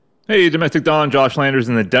Hey, Domestic Dawn, Josh Landers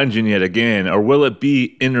in the dungeon yet again, or will it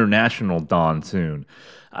be International Dawn soon?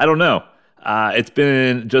 I don't know. It's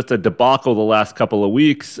been just a debacle the last couple of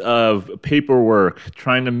weeks of paperwork,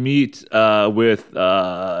 trying to meet with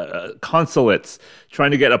consulates,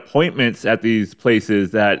 trying to get appointments at these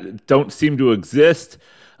places that don't seem to exist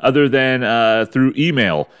other than through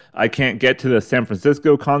email. I can't get to the San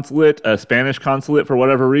Francisco consulate, a Spanish consulate, for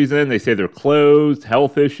whatever reason. They say they're closed,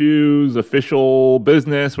 health issues, official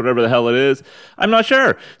business, whatever the hell it is. I'm not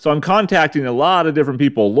sure. So I'm contacting a lot of different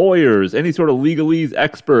people, lawyers, any sort of legalese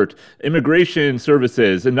expert, immigration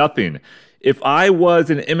services, and nothing. If I was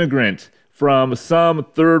an immigrant from some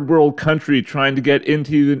third world country trying to get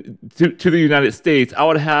into to the United States, I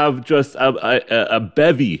would have just a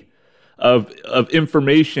bevy of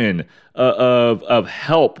information, of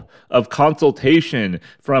help, of consultation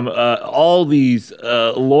from all these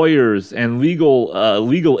lawyers and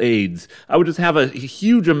legal aids. I would just have a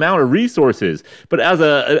huge amount of resources. But as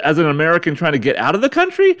an American trying to get out of the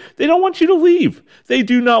country, they don't want you to leave. They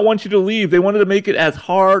do not want you to leave. They wanted to make it as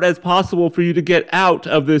hard as possible for you to get out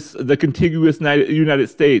of the contiguous United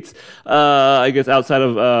States. I guess outside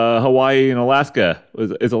of Hawaii and Alaska.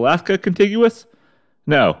 Is Alaska contiguous?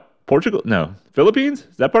 No. Portugal? No. Philippines?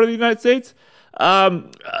 Is that part of the United States?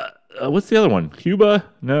 What's the other one? Cuba?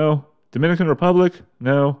 No. Dominican Republic?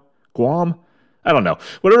 No. Guam? I don't know.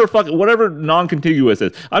 Whatever non-contiguous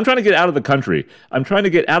is. I'm trying to get out of the country. I'm trying to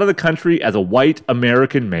get out of the country as a white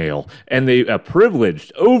American male. And a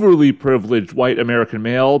privileged, overly privileged white American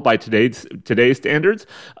male by today's standards,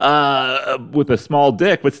 with a small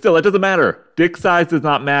dick. But still, it doesn't matter. Dick size does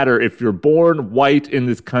not matter if you're born white in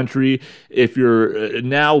this country, if you're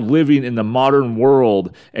now living in the modern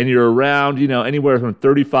world and you're around, anywhere from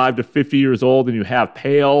 35 to 50 years old and you have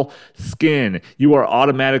pale skin, you are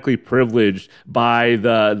automatically privileged by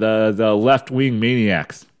the left-wing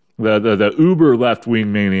maniacs. The uber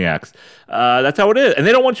left-wing maniacs. That's how it is. And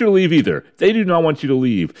they don't want you to leave either. They do not want you to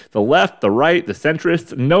leave. The left, the right, the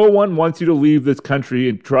centrists, no one wants you to leave this country.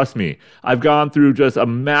 And trust me, I've gone through just a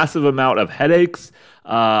massive amount of headaches,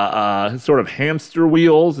 sort of hamster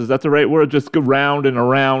wheels. Is that the right word? Just go round and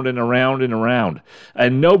around and around and around.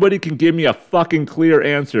 And nobody can give me a fucking clear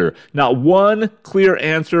answer. Not one clear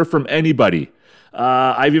answer from anybody.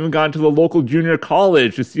 I've even gone to the local junior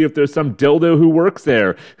college to see if there's some dildo who works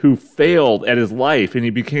there who failed at his life and he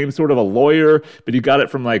became sort of a lawyer, but he got it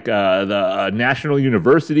from the National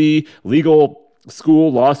University, legal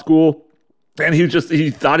school, law school. And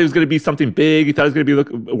he thought he was going to be something big. He thought he was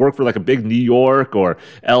going to work for a big New York or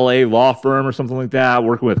LA law firm or something like that,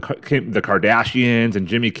 working with the Kardashians and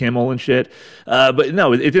Jimmy Kimmel and shit. But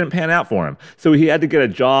no, it didn't pan out for him. So he had to get a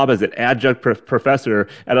job as an adjunct professor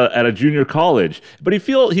at a junior college. But he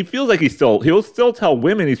feels like he'll still tell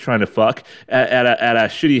women he's trying to fuck at a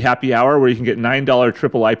shitty happy hour where you can get $9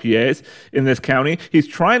 triple IPAs in this county. He's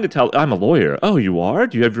trying to tell, I'm a lawyer. Oh, you are?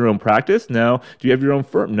 Do you have your own practice? No. Do you have your own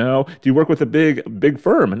firm? No. Do you work with a big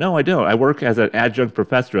firm? No, I don't. I work as an adjunct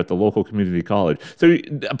professor at the local community college. So,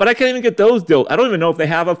 but I can't even get those deals. I don't even know if they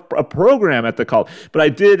have a program at the college. But I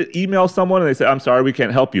did email someone and they said, I'm sorry, we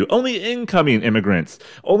can't help you. Only incoming immigrants.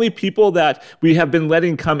 Only people that we have been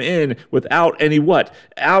letting come in without any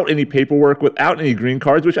paperwork, without any green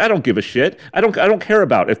cards, which I don't give a shit. I don't care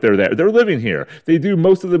about if they're there. They're living here. They do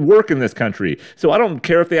most of the work in this country. So I don't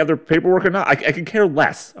care if they have their paperwork or not. I can care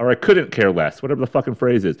less, or I couldn't care less, whatever the fucking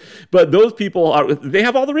phrase is. But those people they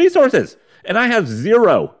have all the resources, and I have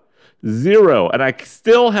zero, and I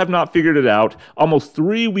still have not figured it out. Almost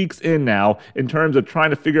 3 weeks in now, in terms of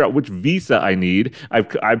trying to figure out which visa I need. I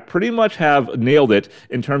pretty much have nailed it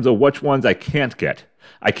in terms of which ones I can't get.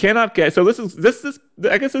 I cannot get. So this is.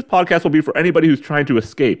 I guess this podcast will be for anybody who's trying to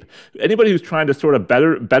escape, anybody who's trying to sort of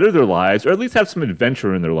better their lives, or at least have some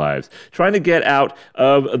adventure in their lives, trying to get out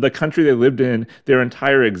of the country they lived in their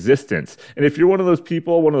entire existence. And if you're one of those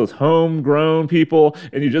people, one of those homegrown people,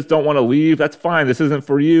 and you just don't want to leave, that's fine. This isn't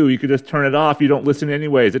for you. You could just turn it off. You don't listen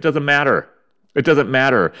anyways. It doesn't matter. It doesn't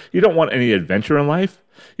matter. You don't want any adventure in life.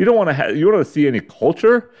 You don't want to see any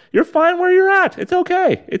culture. You're fine where you're at. It's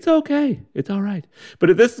okay. It's okay. It's all right.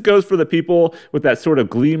 But if this goes for the people with that sort of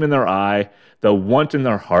gleam in their eye, the want in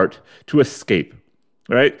their heart to escape,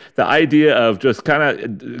 right? The idea of just kind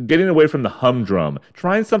of getting away from the humdrum,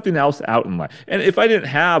 trying something else out in life. And if I didn't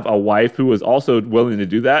have a wife who was also willing to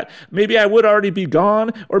do that, maybe I would already be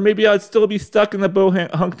gone, or maybe I'd still be stuck in the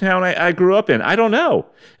bohunk town I grew up in. I don't know.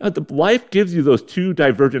 Life gives you those two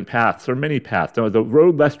divergent paths, or many paths. The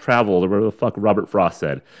road less traveled, or whatever the fuck Robert Frost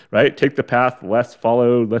said, right? Take the path less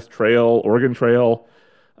followed, less trail, Oregon Trail.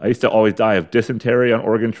 I used to always die of dysentery on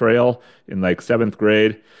Oregon Trail in 7th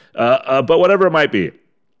grade. But whatever it might be.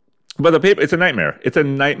 But the paper, it's a nightmare. It's a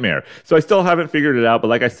nightmare. So I still haven't figured it out. But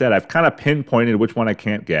like I said, I've kind of pinpointed which one I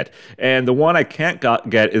can't get. And the one I can't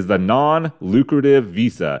get is the non-lucrative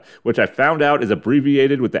visa, which I found out is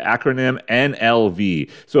abbreviated with the acronym NLV.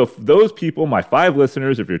 So if those people, my 5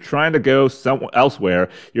 listeners, if you're trying to go somewhere elsewhere,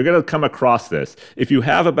 you're going to come across this. If you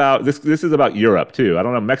have about, this is about Europe too. I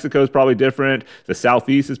don't know, Mexico is probably different. The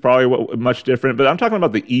Southeast is probably much different. But I'm talking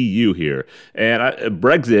about the EU here. And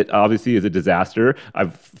Brexit, obviously, is a disaster.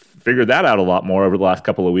 I've figured that out a lot more over the last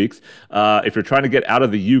couple of weeks. If you're trying to get out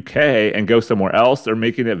of the UK and go somewhere else, they're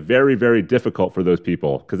making it very, very difficult for those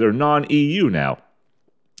people because they're non-EU now.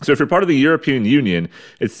 So if you're part of the European Union,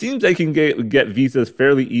 it seems they can get visas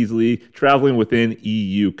fairly easily traveling within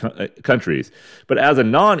EU countries. But as a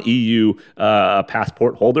non-EU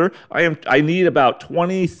passport holder, I need about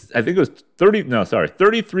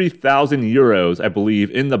 33,000 euros, I believe,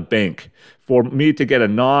 in the bank for me to get a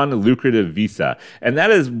non-lucrative visa. And that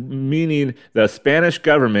is meaning the Spanish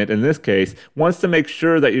government, in this case, wants to make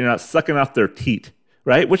sure that you're not sucking off their teat.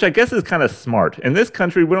 Right? Which I guess is kind of smart. In this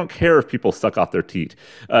country, we don't care if people suck off their teat,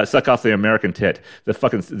 suck off the American tit.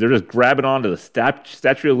 They're just grabbing onto the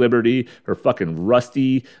Statue of Liberty, her fucking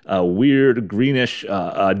rusty, weird, greenish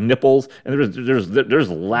nipples, and they're just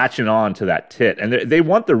latching on to that tit. And they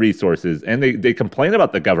want the resources, and they complain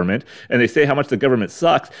about the government, and they say how much the government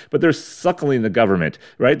sucks, but they're suckling the government,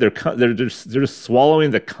 right? They're just swallowing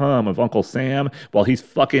the cum of Uncle Sam while he's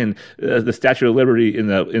fucking the Statue of Liberty in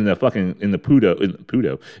the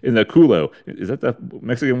culo. Is that the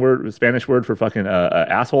Mexican word, Spanish word for fucking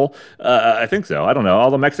asshole? I think so. I don't know. All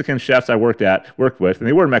the Mexican chefs I worked with, and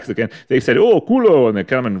they were Mexican, they said, oh, culo, and they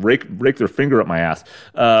come and rake their finger up my ass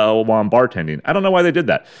while I'm bartending. I don't know why they did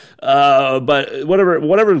that. But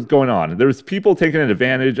whatever's going on, there's people taking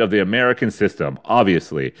advantage of the American system,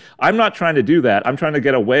 obviously. I'm not trying to do that. I'm trying to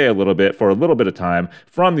get away a little bit for a little bit of time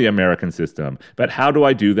from the American system. But how do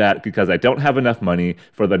I do that? Because I don't have enough money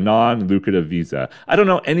for the non-lucrative visa. I don't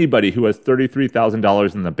know anybody who has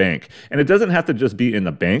 $33,000 in the bank. And it doesn't have to just be in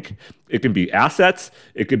the bank. It can be assets.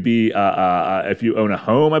 It could be if you own a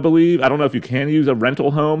home, I believe. I don't know if you can use a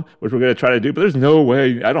rental home, which we're going to try to do, but there's no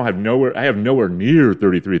way. I have nowhere near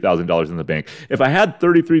 $33,000 in the bank. If I had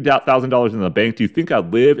 $33,000 in the bank, do you think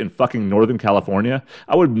I'd live in fucking Northern California?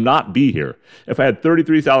 I would not be here. If I had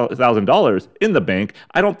 $33,000 in the bank,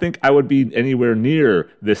 I don't think I would be anywhere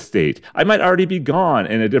near this state. I might already be gone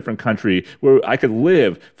in a different country where I could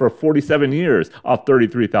live for 47 years off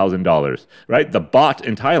 $33,000, right? The baht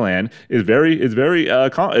in Thailand is very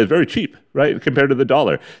cheap, right, compared to the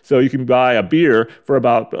dollar. So you can buy a beer for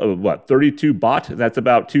about 32 baht. That's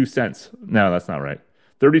about 2 cents. No, that's not right.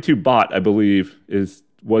 32 baht, I believe, is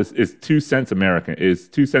 2 cents American. Is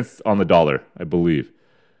 2 cents on the dollar, I believe.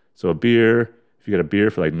 So a beer, if you get a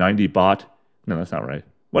beer for like 90 baht, no, that's not right.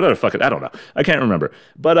 Whatever, fuck it, I don't know. I can't remember.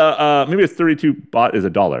 But maybe it's 32 baht is a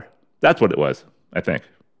dollar. That's what it was, I think.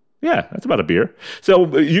 Yeah, that's about a beer.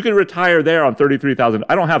 So you can retire there on $33,000.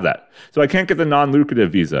 I don't have that. So I can't get the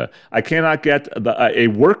non-lucrative visa. I cannot get a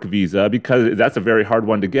work visa because that's a very hard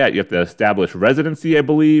one to get. You have to establish residency, I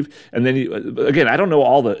believe. And then, again, I don't know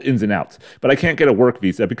all the ins and outs, but I can't get a work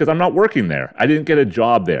visa because I'm not working there. I didn't get a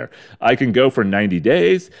job there. I can go for 90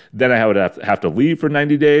 days. Then I would have to leave for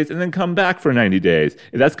 90 days and then come back for 90 days.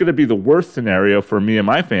 And that's going to be the worst scenario for me and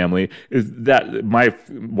my family is that my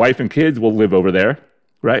wife and kids will live over there.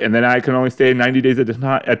 Right? And then I can only stay 90 days at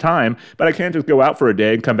a time, but I can't just go out for a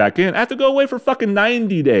day and come back in. I have to go away for fucking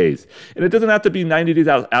 90 days. And it doesn't have to be 90 days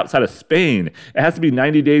outside of Spain. It has to be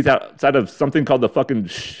 90 days outside of something called the fucking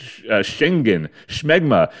Schengen,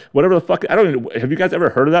 Schmegma, whatever the fuck. I don't even, have you guys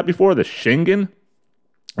ever heard of that before? The Schengen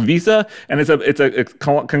visa? And it's a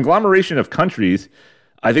conglomeration of countries.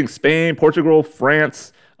 I think Spain, Portugal,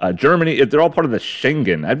 France, Germany, they're all part of the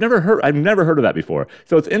Schengen. I've never heard of that before.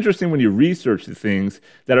 So it's interesting when you research the things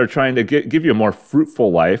that are trying to give you a more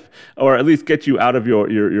fruitful life, or at least get you out of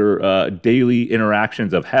your daily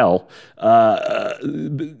interactions of hell.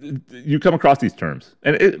 You come across these terms,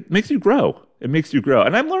 and it makes you grow. It makes you grow.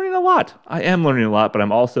 And I'm learning a lot. I am learning a lot, but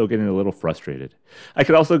I'm also getting a little frustrated. I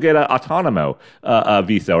could also get an autonomo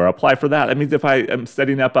visa or apply for that. That means if I am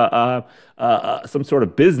setting up some sort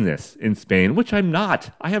of business in Spain, which I'm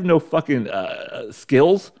not. I have no fucking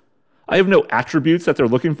skills. I have no attributes that they're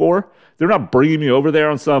looking for. They're not bringing me over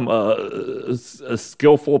there on some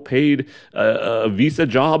skillful paid visa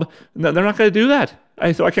job. No, they're not going to do that.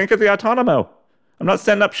 So I can't get the autonomo. I'm not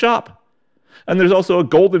setting up shop. And there's also a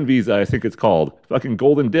golden visa, I think it's called. Fucking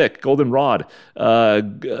golden dick, golden rod,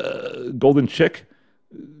 golden chick,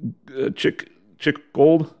 chick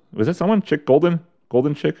gold. Was that someone? Chick golden?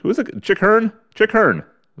 Golden chick? Who is it? Chick Hearn? Chick Hearn.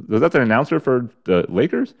 Was that the announcer for the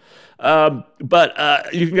Lakers?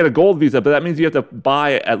 But you can get a gold visa, but that means you have to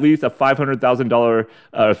buy at least a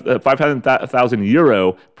 $500,000, 500,000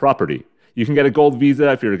 euro property. You can get a gold visa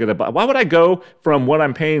if you're going to buy. Why would I go from what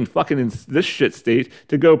I'm paying fucking in this shit state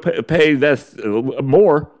to go pay this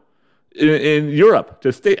more in Europe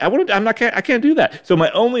to stay? I can't do that. So my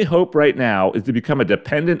only hope right now is to become a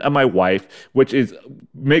dependent of my wife, which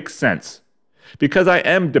makes sense because I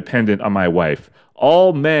am dependent on my wife.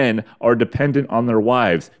 All men are dependent on their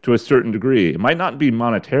wives to a certain degree. It might not be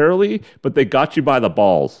monetarily, but they got you by the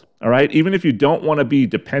balls. All right. Even if you don't want to be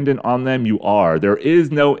dependent on them, you are. There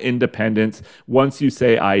is no independence once you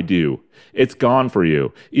say I do. It's gone for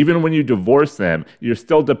you. Even when you divorce them, you're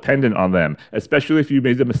still dependent on them, especially if you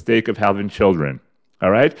made the mistake of having children.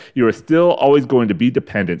 All right? You are still always going to be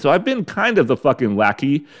dependent. So I've been kind of the fucking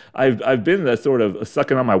lackey. I've been the sort of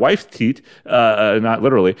sucking on my wife's teat, not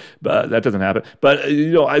literally, but that doesn't happen. But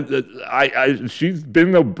she's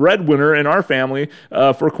been the breadwinner in our family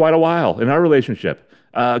for quite a while in our relationship.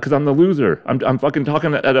 Because I'm the loser. I'm fucking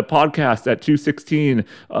talking at a podcast at 2:16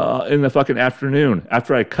 in the fucking afternoon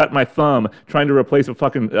after I cut my thumb trying to replace a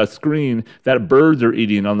fucking screen that birds are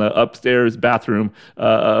eating on the upstairs bathroom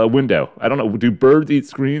window. I don't know. Do birds eat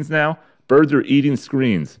screens now? Birds are eating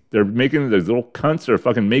screens. They're making, those little cunts are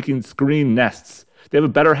fucking making screen nests. They have a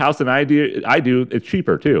better house than I do. It's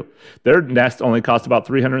cheaper too. Their nest only costs about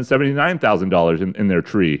 $379,000 in their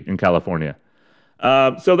tree in California.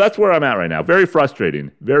 So that's where I'm at right now. Very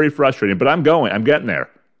frustrating, but I'm getting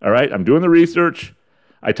there. All right. I'm doing the research.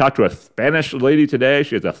 I talked to a Spanish lady today.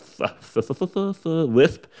 She has a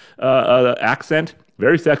lisp accent.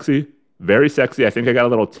 Very sexy. I think I got a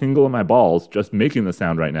little tingle in my balls just making the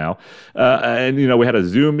sound right now. And we had a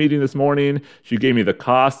Zoom meeting this morning. She gave me the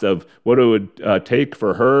cost of what it would take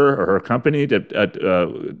for her or her company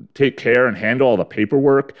to take care and handle all the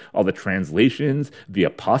paperwork, all the translations, the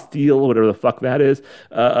apostille, whatever the fuck that is.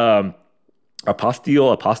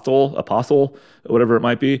 Apostle, whatever it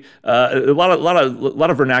might be. A lot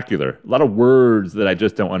of vernacular, a lot of words that I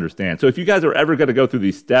just don't understand. So if you guys are ever going to go through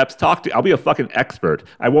these steps, I'll be a fucking expert.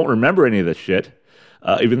 I won't remember any of this shit.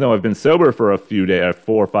 Even though I've been sober for a few days,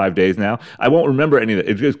 4 or 5 days now, I won't remember any of it.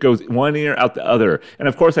 It just goes one ear out the other. And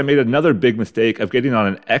of course, I made another big mistake of getting on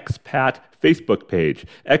an expat Facebook page.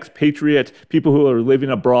 Expatriate, people who are living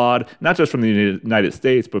abroad, not just from the United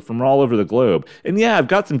States, but from all over the globe. And yeah, I've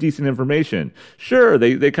got some decent information. Sure,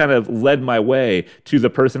 they kind of led my way to the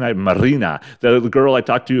person Marina, the girl I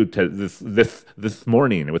talked to this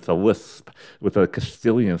morning with a lisp, with a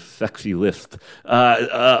Castilian sexy lisp.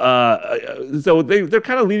 So they're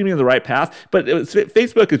kind of leading me in the right path. But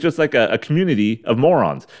Facebook is just like a community of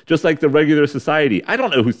morons, just like the regular society. I don't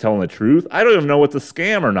know who's telling the truth. I don't even know what's a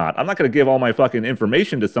scam or not. I'm not going to give all my fucking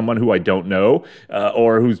information to someone who I don't know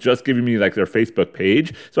or who's just giving me like their Facebook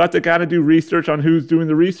page. So I have to kind of do research on who's doing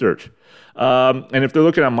the research. And if they're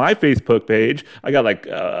looking at my Facebook page, I got like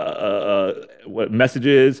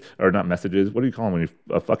messages, or not messages. What do you call them when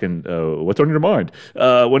you fucking what's on your mind?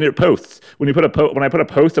 When it posts, when I put a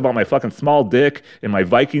post about my fucking small dick and my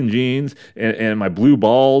Viking jeans and my blue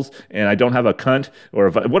balls, and I don't have a cunt or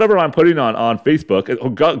whatever I'm putting on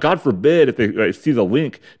Facebook. God forbid if they see the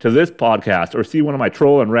link to this podcast or see one of my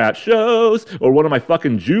troll and rat shows or one of my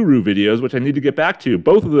fucking Juru videos, which I need to get back to.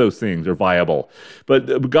 Both of those things are viable,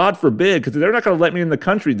 but God forbid, because they're not going to let me in the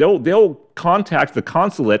country. They'll contact the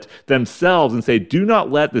consulate themselves and say, do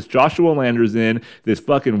not let this Joshua Landers in, this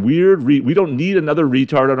fucking weird we don't need another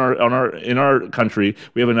retard in our country.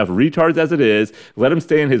 We have enough retards as it is. Let him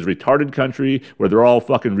stay in his retarded country where they're all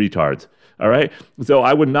fucking retards. All right? So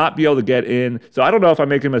I would not be able to get in. So I don't know if I'm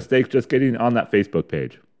making a mistake just getting on that Facebook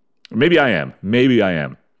page. Maybe I am.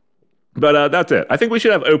 But that's it. I think we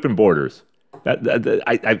should have open borders.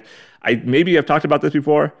 Maybe I've talked about this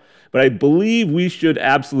before, but I believe we should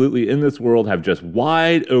absolutely, in this world, have just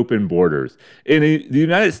wide open borders. In the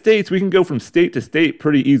United States, we can go from state to state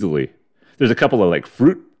pretty easily. There's a couple of like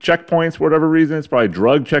fruit checkpoints for whatever reason. It's probably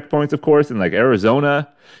drug checkpoints, of course, in like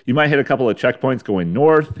Arizona. You might hit a couple of checkpoints going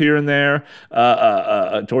north here and there.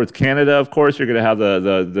 Towards Canada, of course, you're going to have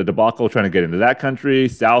the debacle trying to get into that country.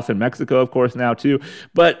 South in Mexico, of course, now too.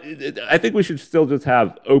 But I think we should still just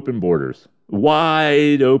have open borders.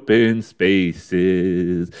 Wide open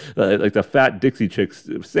spaces, like the Fat Dixie Chicks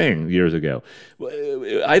sang years ago.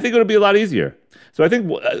 I think it would be a lot easier. So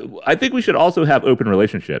I think we should also have open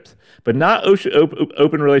relationships, but not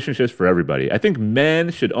open relationships for everybody. I think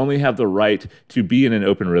men should only have the right to be in an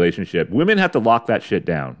open relationship. Women have to lock that shit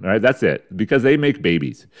down. All right, that's it, because they make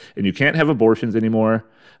babies, and you can't have abortions anymore.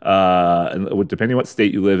 Depending on what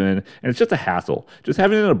state you live in, and it's just a hassle. Just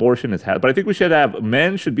having an abortion is hassle. But I think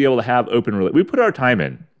men should be able to have open relationships. We put our time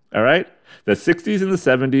in. All right. The 60s and the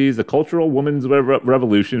 70s, the cultural women's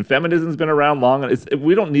revolution, feminism's been around long.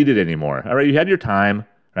 We don't need it anymore. All right. You had your time,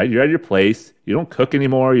 right? You're at your place. You don't cook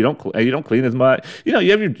anymore. You don't clean as much.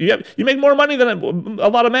 You make more money than a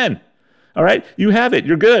lot of men. All right. You have it.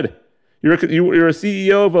 You're good. You're a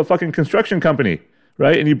CEO of a fucking construction company,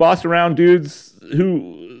 right? And you boss around dudes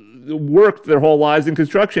who worked their whole lives in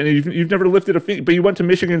construction, and you've never lifted a finger, but you went to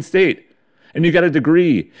Michigan State. And you got a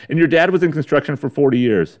degree, and your dad was in construction for 40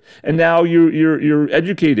 years, and now you're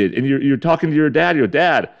educated, and you're talking to your dad. Your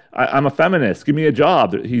dad, I'm a feminist. Give me a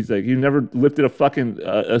job. He's like, you never lifted a fucking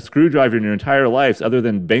a screwdriver in your entire life, other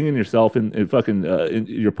than banging yourself in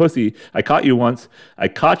your pussy. I caught you once,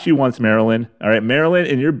 Marilyn. All right, Marilyn,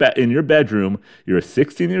 in your bedroom. You're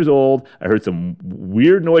 16 years old. I heard some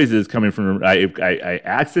weird noises coming from. I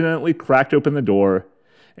accidentally cracked open the door.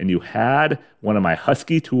 And you had one of my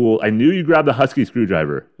Husky tools. I knew you grabbed the Husky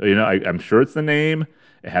screwdriver. I'm sure it's the name.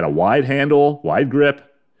 It had a wide handle, wide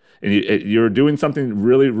grip, and you were doing something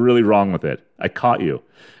really, really wrong with it. I caught you.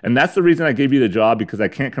 And that's the reason I gave you the job, because I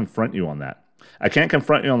can't confront you on that. I can't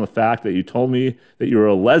confront you on the fact that you told me that you were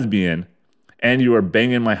a lesbian and you were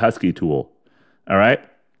banging my Husky tool. All right?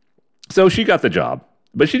 So she got the job.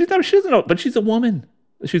 But she doesn't know, but she's a woman.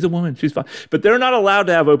 She's a woman. She's fine. But they're not allowed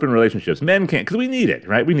to have open relationships. Men can't, because we need it,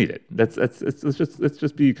 right? We need it. Let's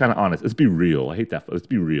just be kind of honest. Let's be real. I hate that. Let's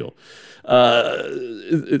be real. Would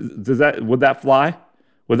that fly?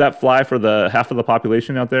 Would that fly for the half of the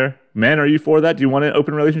population out there? Men, are you for that? Do you want an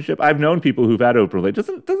open relationship? I've known people who've had open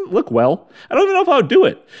relationships. Doesn't look well. I don't even know if I would do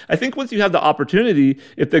it. I think once you have the opportunity,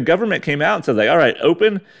 if the government came out and said, like, all right,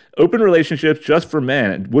 open relationships just for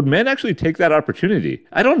men, would men actually take that opportunity?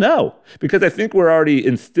 I don't know, because I think we're already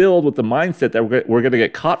instilled with the mindset that we're going to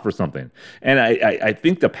get caught for something. And I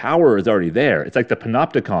think the power is already there. It's like the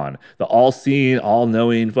panopticon, the all-seeing,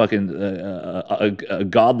 all-knowing fucking a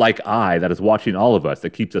godlike eye that is watching all of us,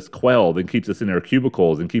 that keeps us quelled and keeps us in our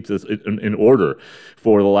cubicles and keeps us in order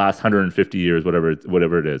for the last 150 years, whatever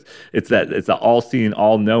it is. It's the all-seeing,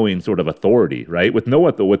 all-knowing sort of authority, right? With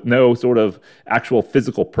no sort of actual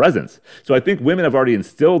physical presence. So I think women have already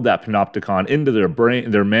instilled that panopticon into their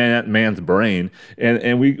brain, their man's brain, and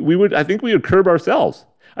I think we would curb ourselves.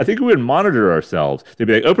 I think we would monitor ourselves. They'd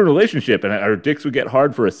be like, open relationship, and our dicks would get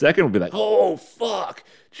hard for a second. We'd be like, oh, fuck.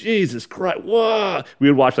 Jesus Christ, whoa. We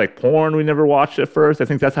would watch like porn we never watched at first. I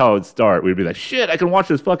think that's how it would start. We'd be like, shit, I can watch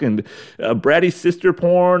this fucking bratty sister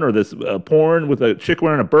porn, or this porn with a chick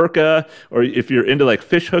wearing a burqa, or if you're into like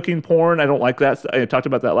fish hooking porn, I don't like that. I talked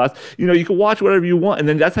about that last. You can watch whatever you want, and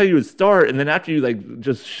then that's how you would start. And then after you like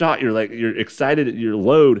just shot you're excited at your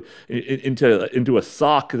load into a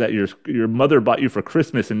sock that your mother bought you for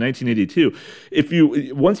Christmas in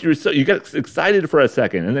 1982. Once you get excited for a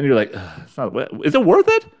second, and then you're like, is it worth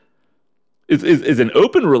it? Is an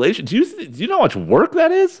open relation? Do you know how much work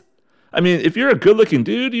that is? I mean, if you're a good-looking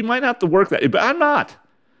dude, you might have to work that. But I'm not.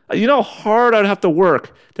 You know how hard I'd have to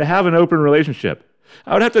work to have an open relationship.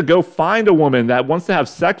 I would have to go find a woman that wants to have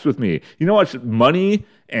sex with me. You know how much money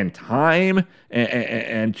and time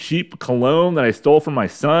and cheap cologne that I stole from my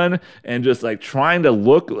son, and just like trying to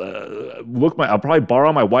I'll probably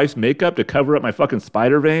borrow my wife's makeup to cover up my fucking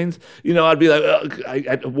spider veins. I'd be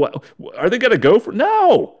like, what are they gonna go for?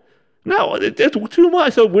 No, it's too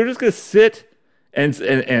much. So we're just gonna sit and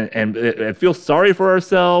feel sorry for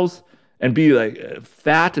ourselves and be like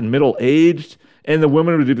fat and middle aged. And the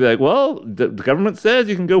woman would be like, well, the government says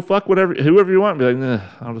you can go fuck whoever you want. And be like, nah,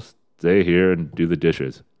 I'll just stay here and do the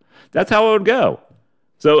dishes. That's how it would go.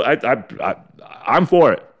 So I'm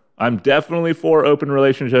for it. I'm definitely for open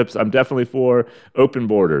relationships. I'm definitely for open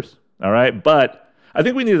borders. All right. But I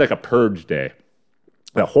think we need like a Purge day.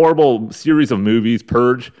 That horrible series of movies,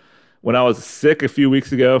 Purge. When I was sick a few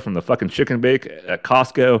weeks ago from the fucking chicken bake at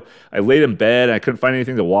Costco, I laid in bed and I couldn't find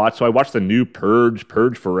anything to watch. So I watched the new Purge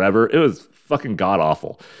Forever. It was fucking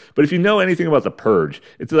god-awful. But if you know anything about the Purge,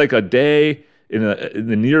 it's like a day in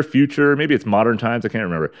the near future. Maybe it's modern times. I can't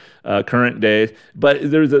remember. Current days. But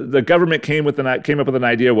the government came up with an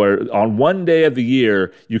idea where on one day of the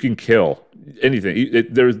year, you can kill anything.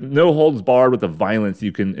 There's no holds barred with the violence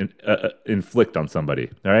you can inflict on somebody.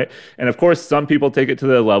 All right. And of course, some people take it to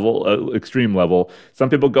the level, extreme level. Some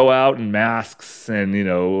people go out in masks and,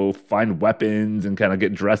 find weapons and kind of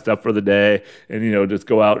get dressed up for the day and, just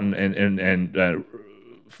go out and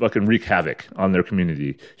fucking wreak havoc on their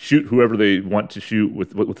community. Shoot whoever they want to shoot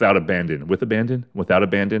without abandon. With abandon? Without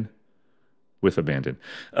abandon? With abandon.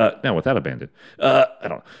 No, without abandon. I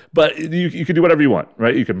don't know. But you can do whatever you want,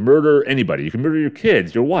 right? You can murder anybody. You can murder your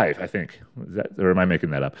kids, your wife, I think. Or am I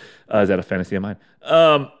making that up? Is that a fantasy of mine?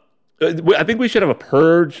 I think we should have a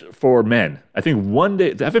purge for men. I think one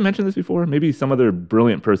day, have I mentioned this before? Maybe some other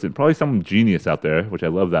brilliant person, probably some genius out there, which I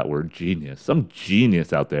love that word, genius. Some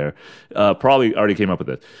genius out there probably already came up with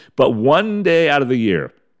this. But one day out of the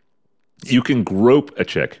year, you can grope a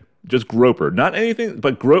chick. Just grope her. Not anything,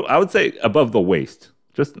 but grope, I would say above the waist.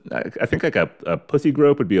 Just, I think like a pussy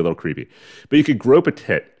grope would be a little creepy. But you could grope a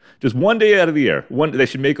tit. Just one day out of the year. They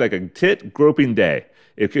should make like a tit groping day.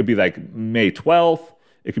 It could be like May 12th.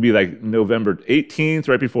 It could be like November 18th,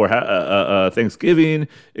 right before Thanksgiving.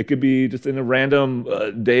 It could be just in a random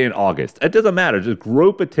day in August. It doesn't matter. Just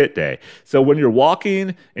grope a tit day. So when you're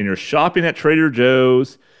walking and you're shopping at Trader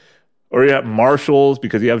Joe's or you're at Marshall's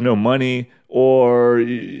because you have no money, or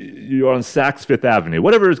you're on Saks Fifth Avenue,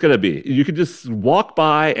 whatever it's going to be, you could just walk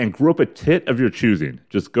by and grope a tit of your choosing.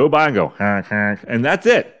 Just go by and go, honk, honk, and that's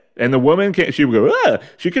it. And the woman she will go, ah!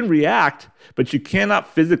 She can react, but she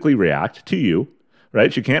cannot physically react to you.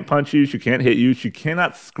 Right? She can't punch you. She can't hit you. She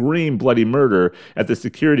cannot scream bloody murder at the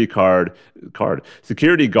security guard in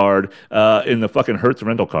the fucking Hertz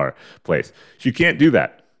rental car place. She can't do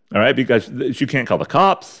that. All right? Because she can't call the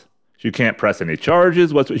cops. She can't press any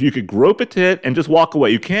charges. You could grope a tit and just walk away.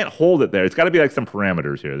 You can't hold it there. It's got to be like some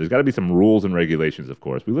parameters here. There's got to be some rules and regulations, of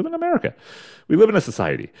course. We live in America. We live in a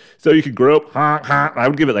society. So you could grope, honk, honk. I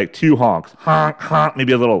would give it like 2 honks. Honk, honk.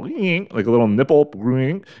 Maybe a little, like a little nipple.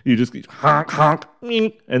 You just honk, honk.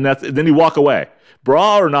 And then you walk away.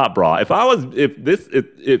 Bra or not bra. If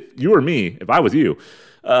you were me, if I was you,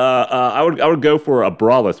 I would go for a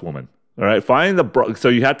braless woman. All right. Find the bra. So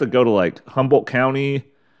you have to go to like Humboldt County.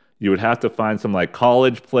 You would have to find some like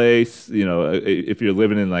college place. If you're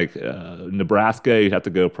living in like Nebraska, you'd have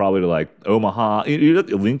to go probably to like Omaha.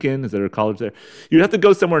 Lincoln, is there a college there? You'd have to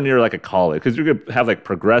go somewhere near like a college because you're gonna have like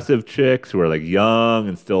progressive chicks who are like young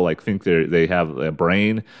and still like think they have a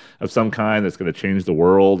brain of some kind that's going to change the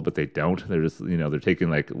world, but they don't. They're just they're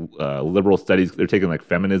taking like liberal studies. They're taking like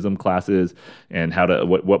feminism classes and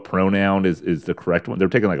what pronoun is the correct one. They're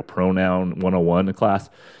taking like a pronoun 101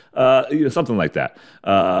 class. Something like that.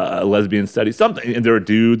 Lesbian studies, something. And they're a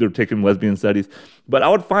dude, they're taking lesbian studies. But I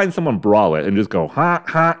would find someone bralette and just go, ha,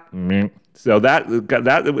 ha, meh. So that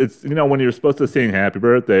it's, when you're supposed to sing happy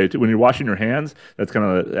birthday, when you're washing your hands, that's kind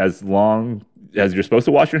of as long as you're supposed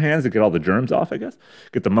to wash your hands to get all the germs off, I guess.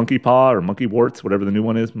 Get the monkey paw or monkey warts, whatever the new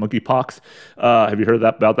one is, monkey pox. Have you heard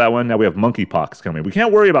about that one? Now we have monkey pox coming. We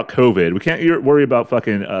can't worry about COVID. We can't worry about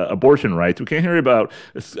fucking abortion rights. We can't worry about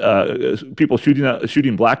people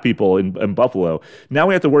shooting black people in Buffalo. Now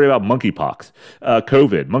we have to worry about monkey pox,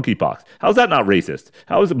 COVID, monkey pox. How's that not racist?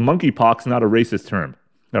 How is monkey pox not a racist term?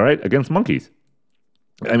 All right, against monkeys.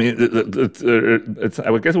 I mean, I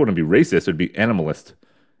would guess it wouldn't be racist. It would be animalist.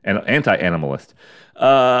 And anti-animalist.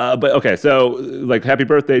 But okay, so like happy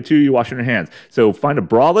birthday to you, washing your hands. So find a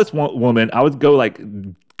braless woman. I would go like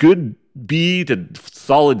good B to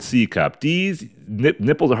solid C cup. D's,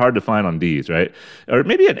 nipples are hard to find on D's, right? Or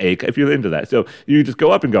maybe an A if you're into that. So you just go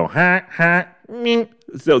up and go, ha, ha, ming.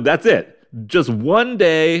 So that's it. Just one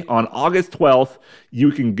day on August 12th,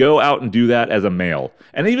 you can go out and do that as a male.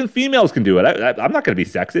 And even females can do it. I'm not going to be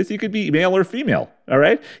sexist. You could be male or female, all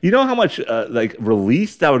right? You know how much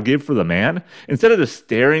release that would give for the man? Instead of just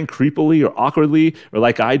staring creepily or awkwardly or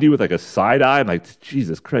like I do with like a side eye, I'm like,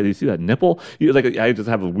 Jesus Christ, you see that nipple? I just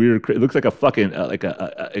have a weird, it looks like a fucking, like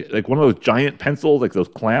one of those giant pencils, like those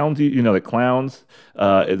clowns, like clowns.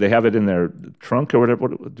 They have it in their trunk or whatever.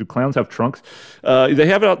 Do clowns have trunks? They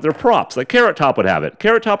have it out their props. Like Carrot Top would have it.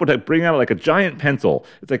 Carrot Top would bring out like a giant pencil.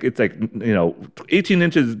 It's like 18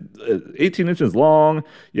 inches long.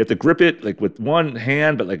 You have to grip it like with one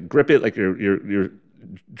hand, but like grip it like you're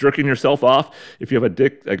jerking yourself off. If you have a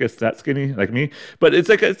dick, I guess that skinny like me. But it's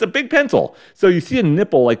a big pencil. So you see a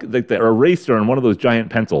nipple like the eraser on one of those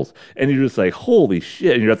giant pencils, and you're just like, holy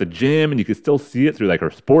shit! And you're at the gym, and you can still see it through like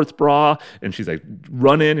her sports bra, and she's like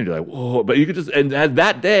running, and you're like, whoa! But you could just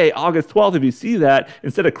that day, August 12th, if you see that,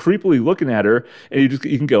 instead of creepily looking at her, and you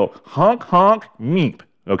can go honk honk meep.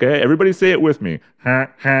 Okay, everybody say it with me.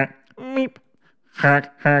 Honk honk meep. Honk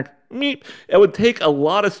honk meep. It would take a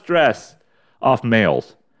lot of stress off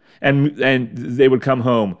males. and they would come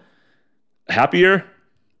home happier,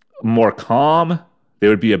 more calm. They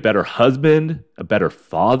would be a better husband, a better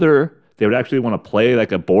father. They would actually want to play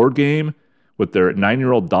like a board game with their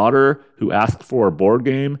 9-year-old daughter who asked for a board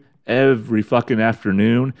game every fucking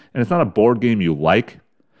afternoon. And it's not a board game you like.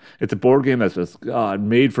 It's a board game that's just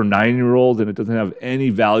made for 9-year-olds, and it doesn't have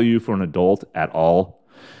any value for an adult at all.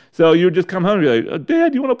 So you would just come home and be like,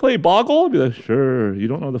 Dad, you want to play Boggle? I'd be like, sure. You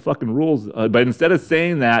don't know the fucking rules. But instead of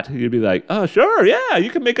saying that, you'd be like, oh, sure, yeah,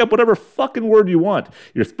 you can make up whatever fucking word you want.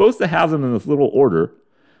 You're supposed to have them in this little order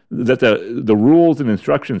that the rules and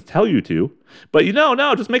instructions tell you to. But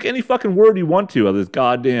no, just make any fucking word you want to of this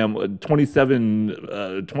goddamn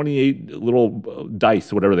 27, 28 little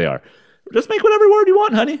dice, whatever they are. Just make whatever word you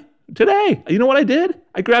want, honey. Today, you know what I did?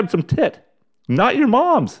 I grabbed some tit. Not your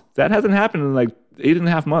mom's. That hasn't happened in like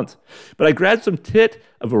 8.5 months. But I grabbed some tit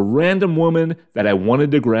of a random woman that I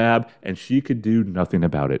wanted to grab, and she could do nothing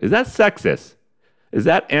about it. Is that sexist? Is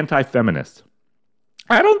that anti-feminist?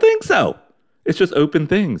 I don't think so. It's just open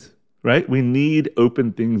things, right? We need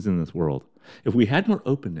open things in this world. If we had more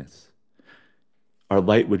openness, our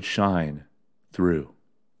light would shine through.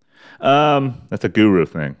 That's a guru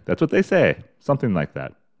thing. That's what they say. Something like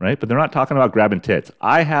that, right? But they're not talking about grabbing tits.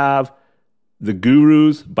 I have the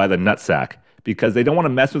gurus by the nutsack because they don't want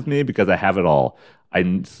to mess with me because I have it all.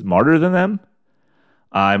 I'm smarter than them.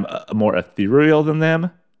 I'm more ethereal than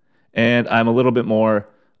them. And I'm a little bit more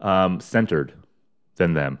centered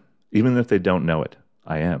than them. Even if they don't know it,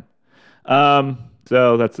 I am.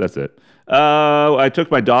 So that's it. I took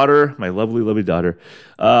my daughter, my lovely daughter.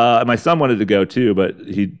 My son wanted to go too, but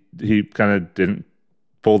he kind of didn't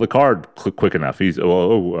pull the card quick enough. He's, I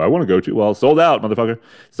want to go too. Well, sold out, motherfucker.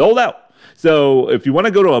 Sold out. So if you want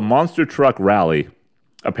to go to a monster truck rally,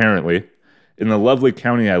 apparently, in the lovely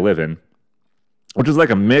county I live in, which is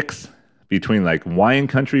like a mix between like wine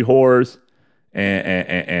country whores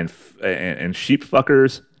and sheep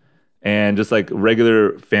fuckers and just like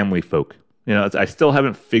regular family folk. I still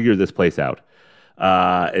haven't figured this place out.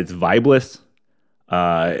 It's vibeless.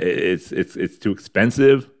 It's too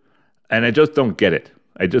expensive, and I just don't get it.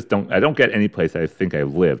 I don't get any place I think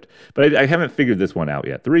I've lived. But I haven't figured this one out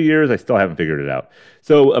yet. 3 years, I still haven't figured it out.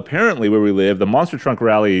 So apparently where we live, the Monster Truck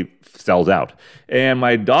Rally sells out. And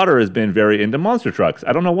my daughter has been very into monster trucks.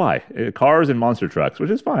 I don't know why. Cars and monster trucks, which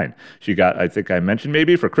is fine. She got, I think I mentioned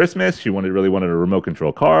maybe for Christmas, she really wanted a remote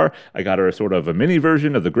control car. I got her a sort of a mini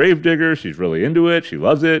version of the Gravedigger. She's really into it. She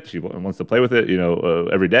loves it. She wants to play with it,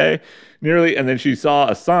 every day. Nearly, and then she saw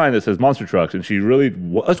a sign that says monster trucks, and she really,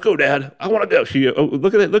 let's go, Dad. I want to go. She,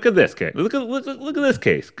 look at it. Look at this case. Look at this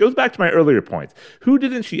case. Goes back to my earlier points. Who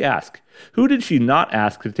didn't she ask? Who did she not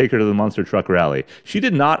ask to take her to the monster truck rally? She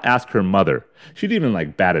did not ask her mother. She didn't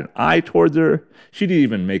even bat an eye towards her. She didn't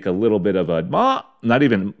even make a little bit of a ma. Not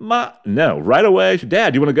even ma. No, right away.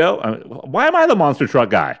 Dad, you want to go? Why am I the monster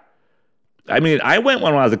truck guy? I mean, I went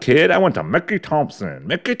when I was a kid. I went to Mickey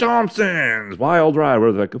Thompson's Wild Ride,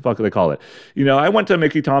 whatever the fuck they call it. I went to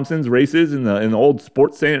Mickey Thompson's races in the old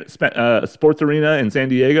sports arena in San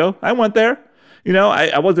Diego. I went there.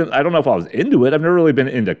 I wasn't. I don't know if I was into it. I've never really been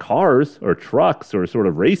into cars or trucks or sort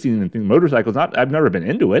of racing and things, motorcycles. I've never been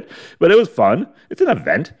into it, but it was fun. It's an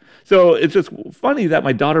event, so it's just funny that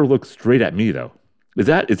my daughter looks straight at me though. Is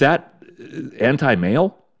that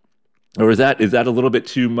anti-male? Or is that a little bit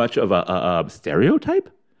too much of a stereotype?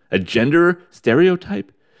 A gender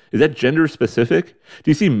stereotype? Is that gender specific?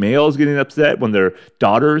 Do you see males getting upset when their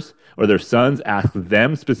daughters or their sons ask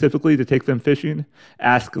them specifically to take them fishing?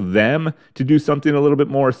 Ask them to do something a little bit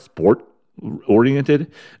more sport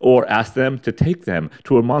oriented? Or ask them to take them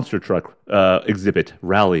to a monster truck exhibit,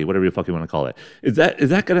 rally, whatever you fucking want to call it? Does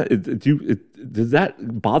that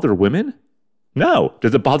bother women? No.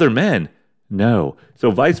 Does it bother men? No.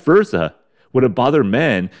 So vice versa. Would it bother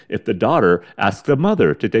men if the daughter asked the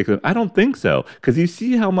mother to take them? I don't think so. Because you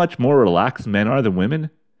see how much more relaxed men are than women?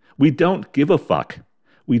 We don't give a fuck.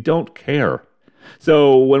 We don't care.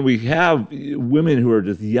 So when we have women who are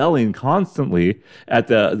just yelling constantly at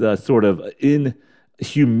the sort of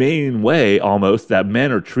inhumane way almost that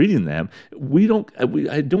men are treating them, we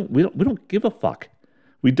don't give a fuck.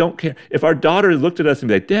 We don't care. If our daughter looked at us and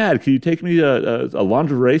be like, Dad, can you take me to a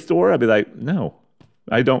lingerie store? I'd be like, no,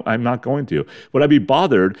 I don't. I'm not going to. Would I be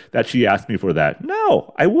bothered that she asked me for that?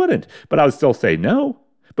 No, I wouldn't. But I would still say no.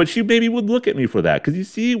 But she maybe would look at me for that. Because you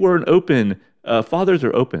see, we're an open, fathers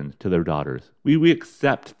are open to their daughters. We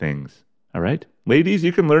accept things. All right? Ladies,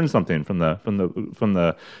 you can learn something from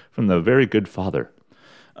the very good father.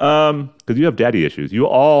 Because you have daddy issues. You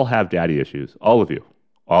all have daddy issues. All of you.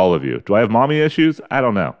 All of you. Do I have mommy issues? I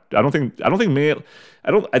don't know. I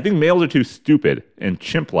think males are too stupid and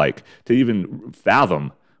chimp-like to even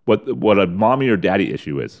fathom what a mommy or daddy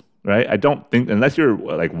issue is, right? I don't think, unless you're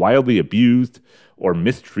like wildly abused or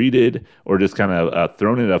mistreated or just kind of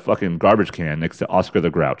thrown in a fucking garbage can next to Oscar the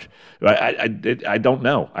Grouch. I don't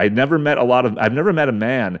know. I've never met a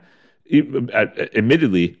man,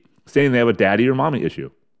 admittedly, saying they have a daddy or mommy issue.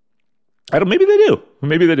 Maybe they do.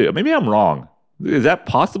 Maybe I'm wrong. Is that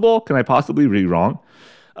possible? Can I possibly be wrong?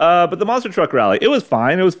 But the monster truck rally, it was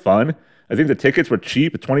fine. It was fun. I think the tickets were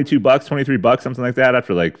cheap, $22, $23, something like that,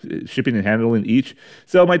 after like shipping and handling each.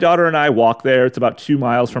 So my daughter and I walk there. It's about 2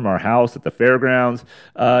 miles from our house at the fairgrounds.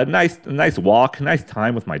 Nice walk, nice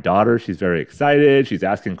time with my daughter. She's very excited. She's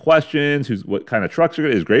asking questions. What kind of trucks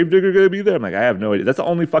is Gravedigger going to be there? I'm like, I have no idea. That's the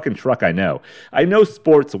only fucking truck I know. I know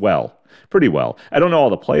sports pretty well. I don't know all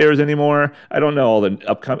the players anymore. I don't know all the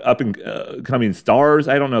upcoming stars.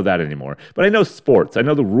 I don't know that anymore. But I know sports. I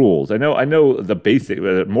know the rules. I know the basic,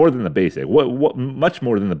 more than the basic. Much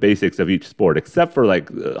more than the basics of each sport, except for like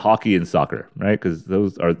hockey and soccer, right? Because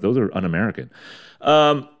those are un-American.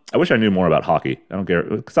 I wish I knew more about hockey. I don't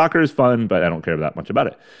care. Soccer is fun, but I don't care that much about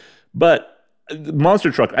it. But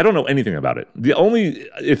monster truck, I don't know anything about it.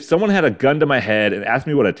 If someone had a gun to my head and asked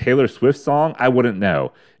me what a Taylor Swift song, I wouldn't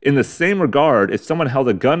know. In the same regard, if someone held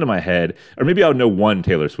a gun to my head, or maybe I would know one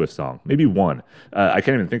Taylor Swift song, maybe one. I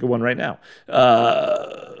can't even think of one right now.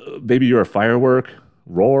 Baby, You're a Firework,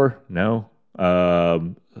 Roar, no.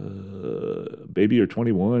 Baby, You're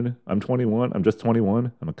 21, I'm 21, I'm just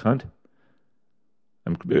 21, I'm a cunt.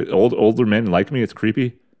 Older men like me, it's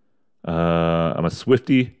creepy. I'm a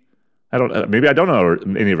Swiftie. Maybe I don't know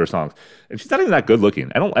any of her songs, and she's not even that good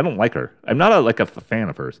looking. I don't like her. I'm not a fan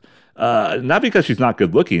of hers. Not because she's not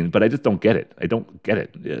good looking, but I just don't get it. I don't get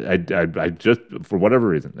it. I just, for whatever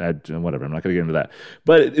reason, whatever. I'm not going to get into that.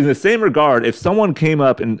 But in the same regard, if someone came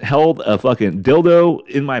up and held a fucking dildo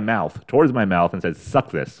in my mouth, towards my mouth, and said,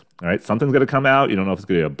 "Suck this," all right, something's going to come out. You don't know if it's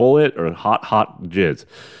going to be a bullet or hot jizz.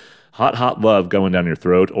 Hot love going down your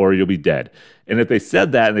throat, or you'll be dead. And if they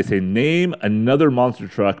said that and they say, name another monster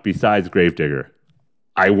truck besides Gravedigger,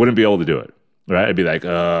 I wouldn't be able to do it. Right? I'd be like,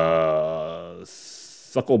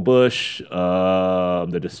 Sucklebush,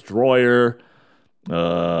 the Destroyer,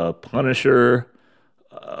 Punisher,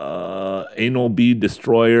 Anal Bead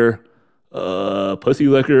Destroyer, Pussy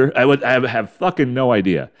Licker. I would have fucking no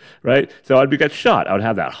idea. Right? So I'd get shot. I would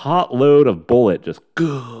have that hot load of bullet just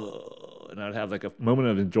go. And I'd have like a moment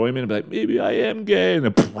of enjoyment and be like, maybe I am gay. And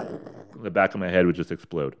then the back of my head would just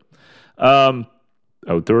explode. I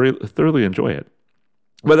would thoroughly enjoy it.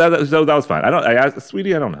 But that was fine. I asked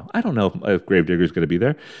Sweetie, I don't know if Gravedigger's going to be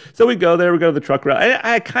there. So we go there. We go to the truck route.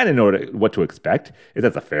 I kind of know what to expect. It's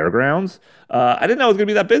at the fairgrounds. I didn't know it was going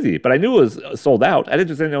to be that busy, but I knew it was sold out. I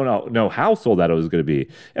didn't know how sold out it was going to be.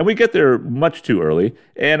 And we get there much too early.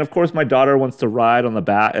 And of course, my daughter wants to ride on the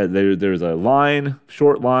back. There's a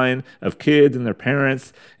short line of kids and their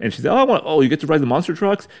parents. And she said, you get to ride the monster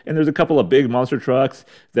trucks? And there's a couple of big monster trucks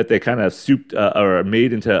that they kind of souped or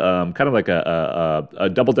made into kind of like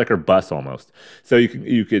a double-decker bus almost. So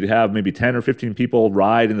you could have maybe 10 or 15 people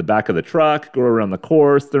ride in the back of the truck, go around the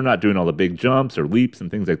course. They're not doing all the big jumps or leaps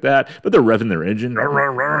and things like that, but they're revving their engine,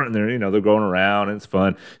 and they're going around, and it's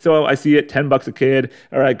fun. So I see it, $10 a kid.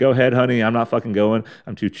 All right, go ahead, honey. I'm not fucking going.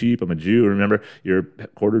 I'm too cheap. I'm a Jew. Remember, you're a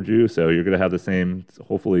quarter Jew, so you're going to have the same,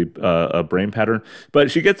 hopefully, brain pattern.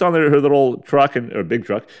 But she gets on her little truck, or big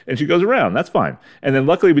truck, and she goes around. That's fine. And then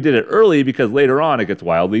luckily we did it early because later on it gets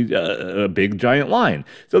wildly a big giant line.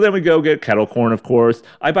 So then we go get kettle corn, of course.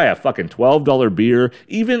 I buy a fucking $12 beer,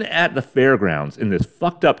 even at the fairgrounds in this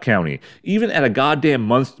fucked up county, even at a goddamn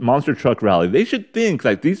monster truck rally. They should think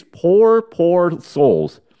like these poor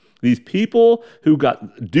souls, these people who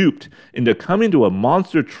got duped into coming to a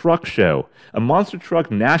monster truck show, a monster truck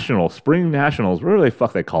spring nationals, whatever the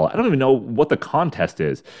fuck they call it. I don't even know what the contest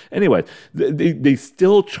is. Anyway, they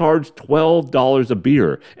still charge $12 a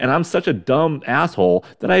beer. And I'm such a dumb asshole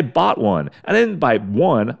that I bought one. I didn't buy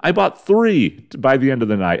one. I bought three by the end of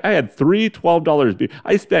the night. I had three $12 beer.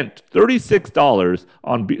 I spent $36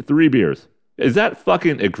 on three beers. Is that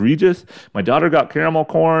fucking egregious? My daughter got caramel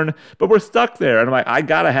corn, but we're stuck there. And I'm like, I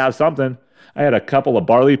gotta have something. I had a couple of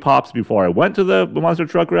barley pops before I went to the monster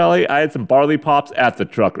truck rally. I had some barley pops at the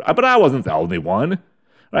truck, but I wasn't the only one.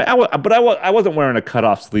 Right? I wasn't wearing a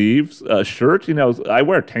cutoff sleeves shirt. I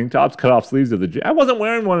wear tank tops, cutoff sleeves of the gym. I wasn't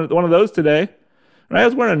wearing one of those today. Right? I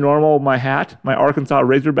was wearing my hat, my Arkansas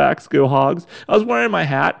Razorbacks, go Hogs. I was wearing my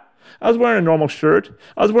hat. I was wearing a normal shirt.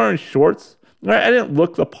 I was wearing shorts. Right? I didn't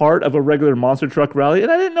look the part of a regular monster truck rally,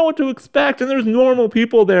 and I didn't know what to expect. And there's normal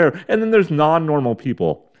people there, and then there's non-normal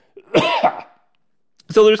people.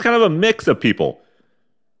 So there's kind of a mix of people.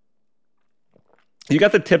 You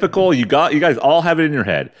got the typical. You guys all have it in your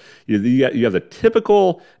head. You have the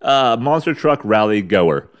typical monster truck rally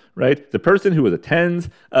goer, right? The person who attends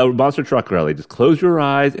a monster truck rally. Just close your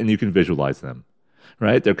eyes, and you can visualize them.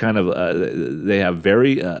 Right, they're kind of they have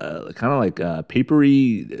very kind of like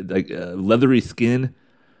papery, like leathery skin.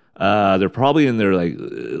 They're probably in their like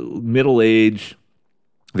middle age.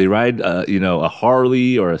 They ride a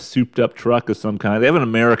Harley or a souped up truck of some kind. They have an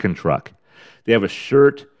American truck. They have a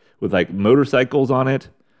shirt with like motorcycles on it,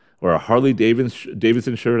 or a Harley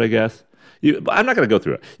Davidson shirt, I guess. I'm not going to go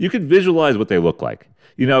through it. You can visualize what they look like.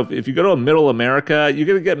 If you go to a middle America, you're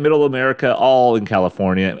going to get middle America all in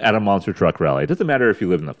California at a monster truck rally. It doesn't matter if you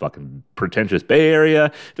live in the fucking pretentious Bay Area.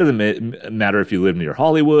 It doesn't matter if you live near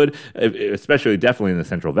Hollywood, especially definitely in the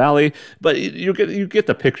Central Valley. But you get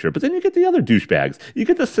the picture. But then you get the other douchebags. You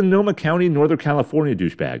get the Sonoma County, Northern California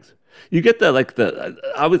douchebags. You get I'm not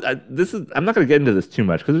going to get into this too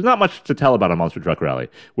much because there's not much to tell about a monster truck rally.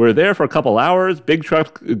 We're there for a couple hours. Big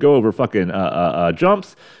trucks go over fucking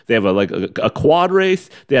jumps. They have a quad race.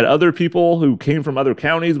 They had other people who came from other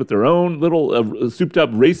counties with their own little souped up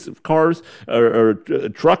race cars or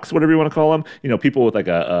trucks, whatever you want to call them. People with like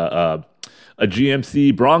a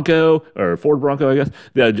GMC Bronco or Ford Bronco, I guess,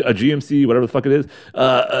 a GMC, whatever the fuck it is.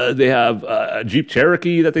 They have a Jeep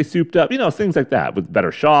Cherokee that they souped up, things like that with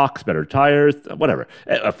better shocks, better tires, whatever.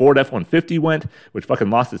 A Ford F-150 went, which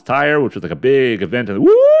fucking lost its tire, which was like a big event. And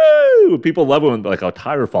woo! People love it when like a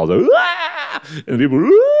tire falls out. And people,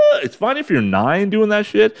 woo! It's fine if you're 9 doing that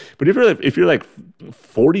shit, but if you're like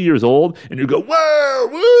 40 years old and you go, whoa,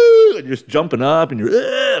 woo, and you're just jumping up and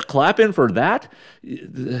you're clapping for that,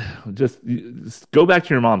 just go back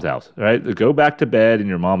to your mom's house, right? Go back to bed in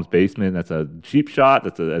your mom's basement. That's a cheap shot.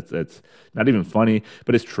 That's not even funny,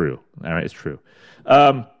 but it's true. All right, it's true.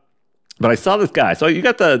 But I saw this guy. So you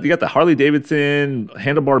got the Harley Davidson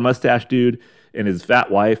handlebar mustache dude and his fat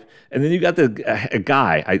wife, and then you got a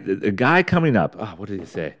guy coming up. Oh, what did he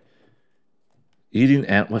say?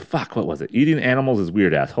 What was it? Eating animals is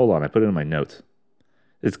weird ass. Hold on, I put it in my notes.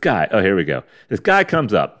 This guy. Oh, here we go. This guy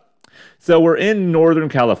comes up. So we're in Northern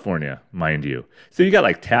California, mind you. So you got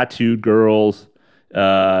like tattooed girls,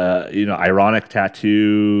 ironic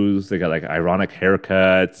tattoos. They got like ironic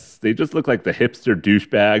haircuts. They just look like the hipster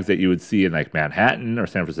douchebags that you would see in like Manhattan or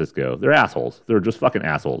San Francisco. They're assholes. They're just fucking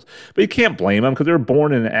assholes. But you can't blame them because they were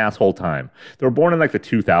born in an asshole time. They were born in like the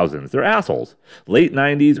 2000s. They're assholes. Late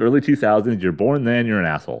 90s, early 2000s. You're born then, you're an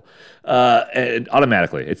asshole. And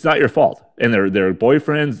automatically, it's not your fault. And their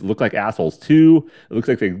boyfriends look like assholes too. It looks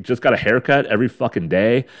like they just got a haircut every fucking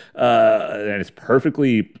day, and it's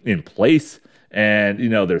perfectly in place. And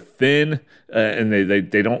they're thin, and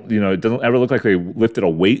they don't it doesn't ever look like they lifted a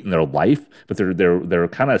weight in their life. But they're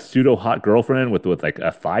kind of pseudo hot girlfriend with like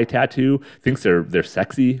a thigh tattoo thinks they're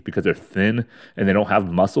sexy because they're thin and they don't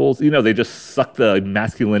have muscles. They just suck the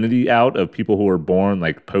masculinity out of people who were born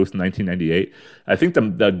like post 1998. I think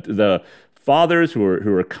the fathers who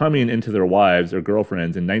are coming into their wives or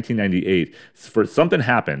girlfriends in 1998, something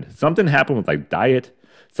happened. Something happened with like diet.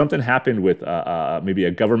 Something happened with maybe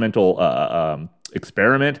a governmental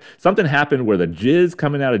experiment. Something happened where the jizz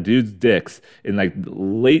coming out of dudes' dicks in like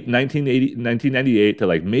late 1998 to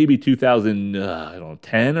like maybe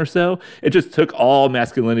 2010 or so. It just took all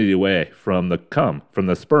masculinity away from the cum, from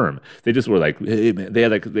the sperm. They just were like, they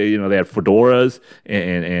had fedoras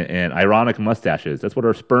and ironic mustaches. That's what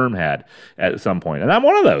our sperm had at some point. And I'm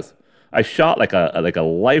one of those. I shot like a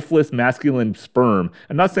lifeless masculine sperm.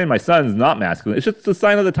 I'm not saying my son's not masculine. It's just a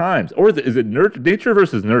sign of the times. Or is it nature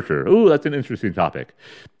versus nurture? Ooh, that's an interesting topic.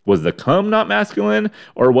 Was the cum not masculine,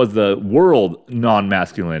 or was the world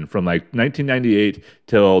non-masculine from like 1998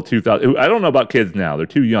 till 2000? I don't know about kids now. They're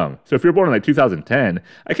too young. So if you're born in like 2010,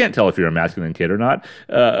 I can't tell if you're a masculine kid or not,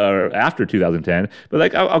 or after 2010. But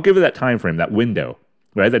like I'll give it that time frame, that window,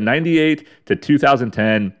 right? The 98 to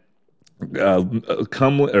 2010.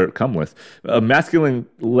 Cumless, masculine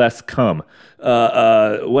less cum,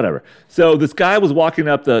 whatever. So this guy was walking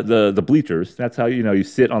up the bleachers. That's how you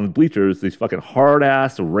sit on the bleachers. These fucking hard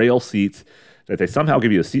ass rail seats. that they somehow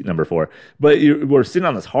give you a seat number for. But we're sitting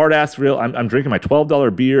on this hard ass rail. I'm drinking my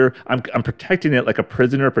 $12 beer. I'm protecting it like a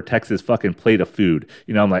prisoner protects his fucking plate of food.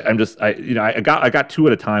 I got two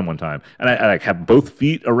at a time one time, and I like have both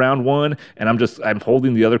feet around one, and I'm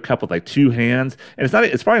holding the other cup with like two hands, and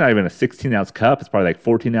it's probably not even a 16-ounce cup. It's probably like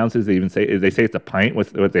 14 ounces. They say it's a pint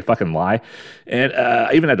with what they fucking lie, and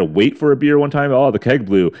I even had to wait for a beer one time. Oh, the keg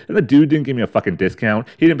blew, and the dude didn't give me a fucking discount.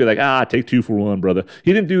 He didn't be like, take 2 for 1, brother.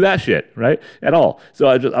 He didn't do that shit, right? At all. So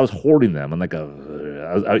I was hoarding them. I'm like I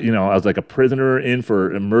was like a prisoner in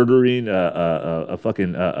for murdering a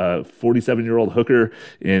fucking 47-year-old hooker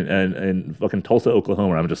in fucking Tulsa,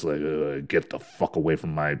 Oklahoma. I'm just like, get the fuck away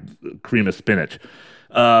from my cream of spinach.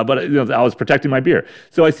 But I was protecting my beer.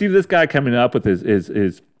 So I see this guy coming up with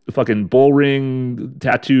his fucking bull ring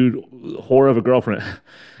tattooed whore of a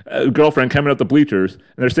girlfriend coming up the bleachers, and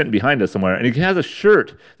they're sitting behind us somewhere, and he has a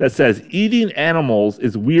shirt that says eating animals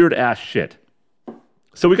is weird ass shit.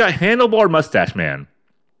 So we got Handlebar Mustache Man,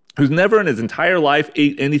 who's never in his entire life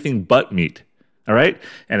ate anything but meat, all right?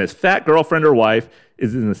 And his fat girlfriend or wife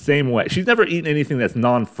is in the same way. She's never eaten anything that's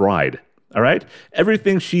non-fried, all right?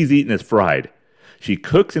 Everything she's eaten is fried. She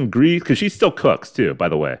cooks and greases, because she still cooks too, by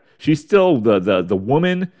the way. She's still the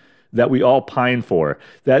woman that we all pine for.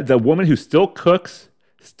 That the woman who still cooks,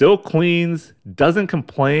 still cleans, doesn't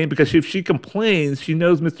complain, because if she complains, she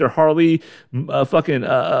knows Mr. Harley not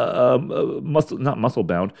muscle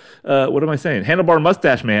bound. What am I saying? Handlebar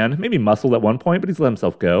Mustache Man, maybe muscled at one point, but he's let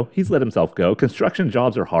himself go. Construction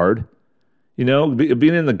jobs are hard.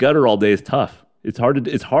 Being in the gutter all day is tough. It's hard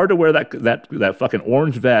to wear that fucking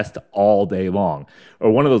orange vest all day long, or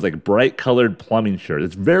one of those like bright colored plumbing shirts.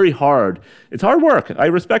 It's very hard. It's hard work. I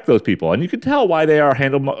respect those people, and you can tell why they are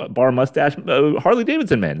handlebar mustache Harley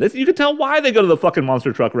Davidson men. You can tell why they go to the fucking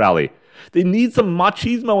monster truck rally. They need some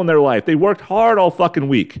machismo in their life. They worked hard all fucking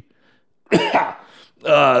week,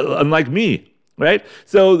 unlike me. Right?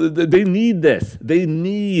 So they need this. They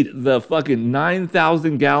need the fucking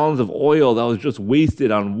 9,000 gallons of oil that was just wasted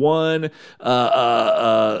on one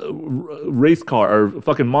race car or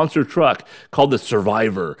fucking monster truck called the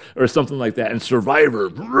Survivor or something like that. And Survivor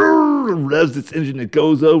revs its engine. It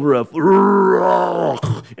goes over and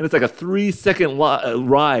it's like a 3-second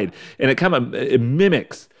ride. And it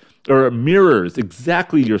mimics or mirrors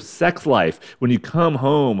exactly your sex life when you come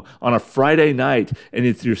home on a Friday night and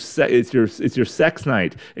it's your sex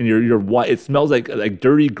night, and it smells like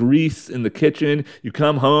dirty grease in the kitchen. You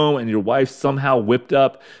come home and your wife somehow whipped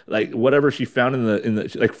up like whatever she found in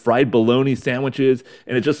the like fried bologna sandwiches,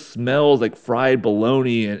 and it just smells like fried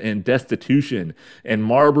bologna and destitution and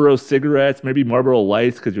Marlboro cigarettes, maybe Marlboro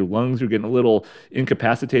Lights, because your lungs are getting a little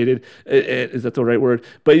incapacitated. Is that the right word?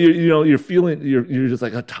 But you're feeling you're just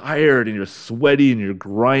like tired, and you're sweaty, and you're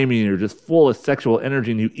grimy, and you're just full of sexual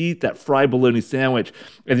energy, and you eat that fried bologna sandwich,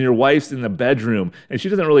 and your wife's in the bedroom, and she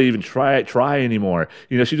doesn't really even try anymore.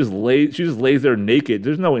 She just lays there naked.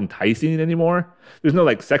 There's no enticing anymore. There's no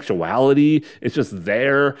like sexuality. It's just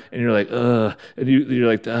there, and you're like, ugh, and you're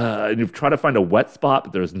like, and you try to find a wet spot,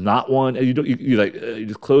 but there's not one, and you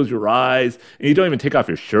just close your eyes, and you don't even take off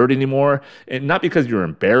your shirt anymore, and not because you're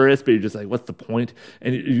embarrassed, but you're just like, what's the point?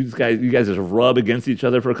 And you guys just rub against each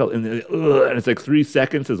other for a couple, and it's like 3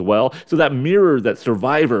 seconds as well. So that mirror, that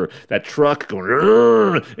Survivor, that truck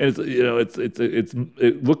going, and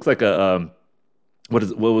it looks like a what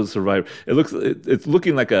was Survivor? It's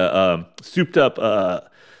looking like a souped up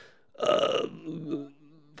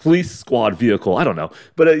police squad vehicle. I don't know,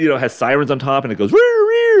 but it has sirens on top, and it goes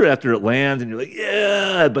after it lands, and you're like,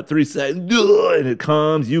 yeah, but 3 seconds, and it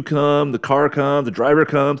comes, you come, the car comes, the driver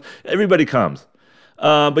comes, everybody comes.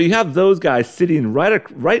 But you have those guys sitting right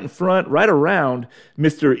in front, right around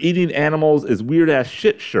Mr. Eating Animals is Weird Ass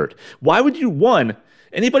Shit shirt. Why would you,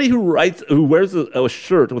 anybody who wears a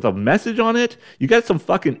shirt with a message on it, you got some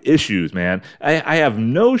fucking issues, man. I have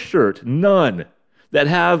no shirt, none, that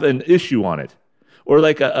have an issue on it, or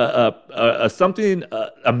like a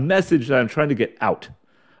message that I'm trying to get out.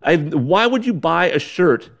 Why would you buy a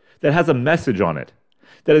shirt that has a message on it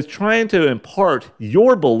that is trying to impart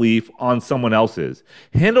your belief on someone else's?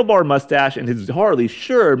 Handlebar Mustache and his Harley,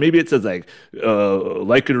 sure, maybe it says like it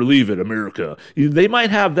or leave it, America. They might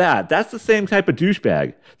have that. That's the same type of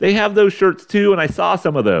douchebag. They have those shirts too, and I saw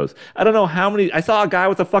some of those. I don't know how many. I saw a guy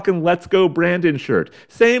with a fucking Let's Go Brandon shirt.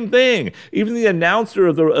 Same thing. Even the announcer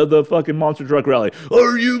of the fucking monster truck rally.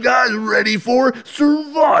 Are you guys ready for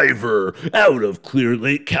Survivor? Out of Clear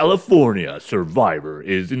Lake, California, Survivor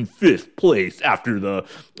is in 5th place after the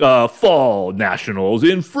Fall Nationals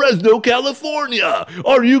in Fresno, California.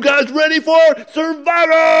 Are you guys ready for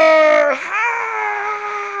Survivor?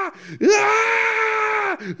 Ah!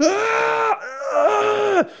 Ah! Ah!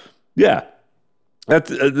 Yeah. That's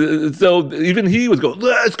so even he was going,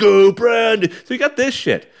 let's go, Brandon. So you got this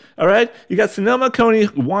shit. All right, you got Sonoma County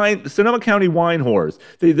wine whores.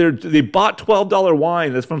 They bought $12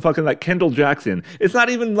 wine that's from fucking like Kendall Jackson. It's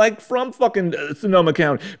not even like from fucking Sonoma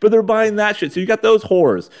County, but they're buying that shit. So you got those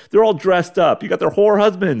whores. They're all dressed up. You got their whore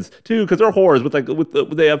husbands too, because they're whores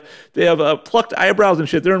they have plucked eyebrows and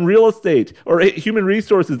shit. They're in real estate or human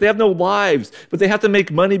resources. They have no lives, but they have to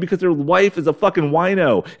make money because their wife is a fucking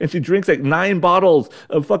wino and she drinks like 9 bottles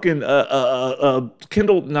of fucking not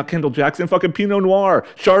Kendall Jackson, fucking Pinot Noir,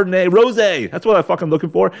 Chardonnay, Rosé. That's what I'm fucking looking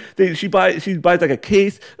for. She buys like a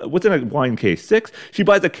case. What's in a wine case? 6. She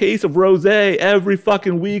buys a case of Rosé every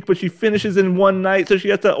fucking week, but she finishes in one night, so she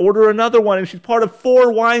has to order another one. And she's part of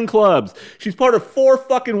 4 wine clubs. She's part of 4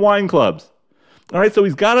 fucking wine clubs. All right, so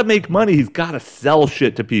he's got to make money. He's got to sell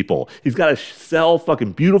shit to people. He's got to sell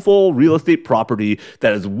fucking beautiful real estate property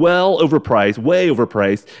that is well overpriced, way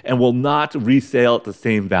overpriced, and will not resale at the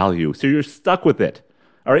same value. So you're stuck with it.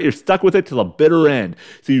 All right, you're stuck with it till the bitter end.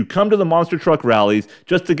 So you come to the monster truck rallies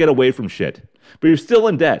just to get away from shit. But you're still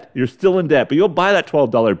in debt. But you'll buy that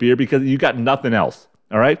 $12 beer because you got nothing else.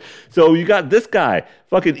 All right, so you got this guy,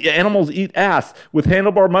 fucking animals eat ass with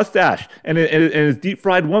handlebar mustache and his deep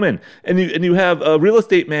fried woman, and you have a real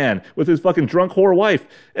estate man with his fucking drunk whore wife,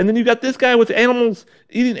 and then you got this guy with animals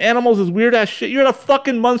eating animals as weird ass shit. You're at a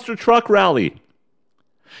fucking monster truck rally.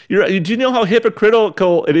 Do you know how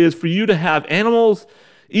hypocritical it is for you to have animals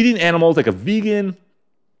eating animals like a vegan,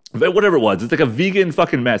 whatever it was? It's like a vegan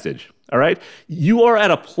fucking message. All right, you are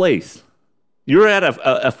at a place. You're at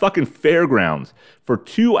a fucking fairgrounds for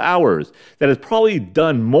 2 hours that has probably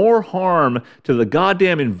done more harm to the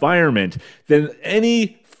goddamn environment than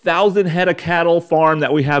any 1,000 head of cattle farm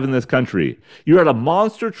that we have in this country. You're at a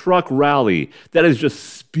monster truck rally that is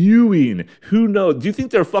just spewing. Who knows? Do you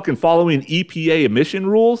think they're fucking following EPA emission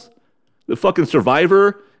rules? The fucking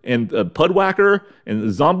Survivor and Pudwhacker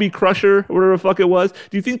and Zombie Crusher, or whatever the fuck it was.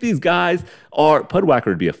 Do you think these guys are... Pudwhacker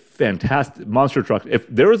would be a fantastic monster truck. If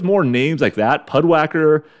there was more names like that,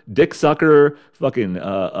 Pudwhacker, Dick Sucker, fucking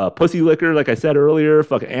Pussy Licker, like I said earlier,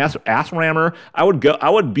 fucking ass Rammer, I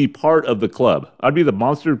would be part of the club. I'd be the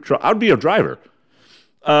monster truck. I'd be a driver.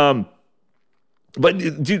 But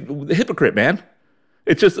dude, the hypocrite, man.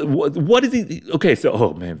 It's just, what is he... Okay, so,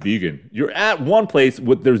 oh man, vegan. You're at one place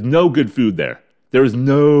there's no good food there. There is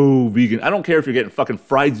no vegan. I don't care if you're getting fucking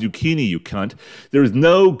fried zucchini, you cunt. There is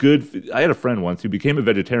no good... I had a friend once who became a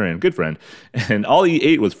vegetarian, good friend, and all he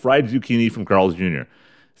ate was fried zucchini from Carl's Jr.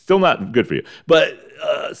 Still not good for you. But,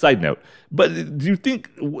 side note, but do you think...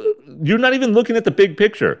 You're not even looking at the big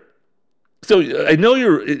picture. So I know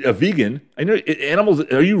you're a vegan. I know animals...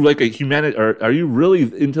 Are you like a humanity... Are you really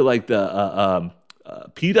into like the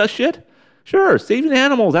PETA shit? Sure, saving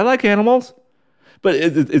animals. I like animals. But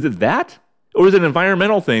is it that? Or is it an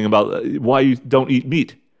environmental thing about why you don't eat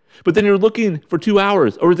meat? But then you're looking for 2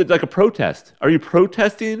 hours. Or is it like a protest? Are you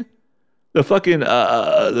protesting the fucking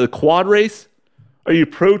the quad race? Are you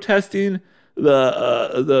protesting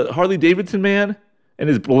the Harley Davidson man and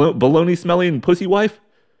his baloney smelling pussy wife?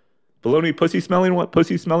 Baloney pussy smelling what?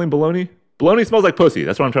 Pussy smelling baloney? Baloney smells like pussy.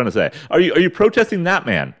 That's what I'm trying to say. Are you protesting that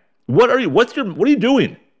man? What are you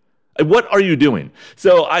doing? What are you doing?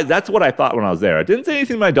 So that's what I thought when I was there. I didn't say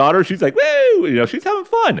anything to my daughter. She's like, woo, she's having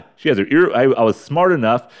fun. She has her ear. I was smart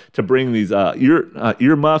enough to bring these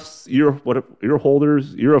ear muffs, ear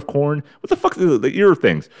holders, ear of corn. What the fuck are the ear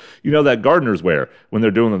things? That gardeners wear when they're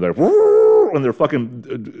doing when they're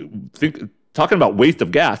fucking talking about waste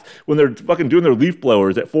of gas when they're fucking doing their leaf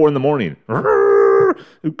blowers at 4 a.m.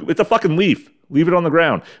 It's a fucking leaf. Leave it on the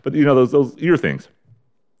ground. But those ear things.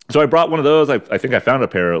 So I brought one of those. I think I found a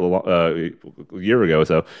pair a year ago or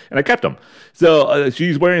so, and I kept them. So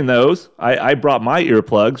she's wearing those. I brought my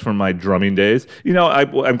earplugs from my drumming days.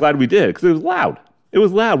 I'm glad we did because it was loud. It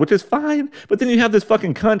was loud, which is fine. But then you have this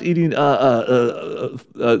fucking cunt eating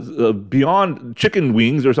Beyond chicken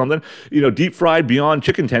wings or something, deep fried Beyond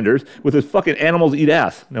chicken tenders with his fucking animals eat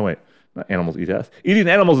ass. No, wait. Not animals eat ass. Eating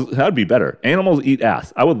animals, that'd be better. Animals eat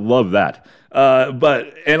ass. I would love that.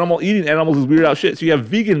 But eating animals is weird out shit. So you have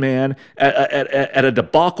vegan man at a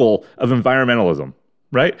debacle of environmentalism,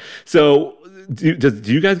 right? So do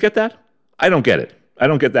you guys get that? I don't get it. I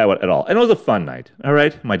don't get that at all. And it was a fun night, all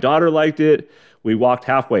right? My daughter liked it. We walked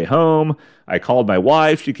halfway home. I called my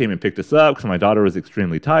wife. She came and picked us up because my daughter was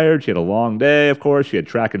extremely tired. She had a long day, of course. She had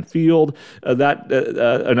track and field. That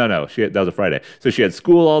was a Friday. So she had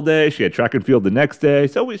school all day. She had track and field the next day.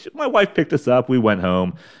 So my wife picked us up. We went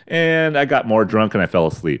home, and I got more drunk, and I fell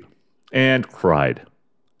asleep and cried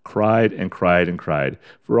and cried and cried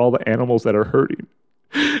for all the animals that are hurting.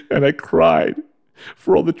 And I cried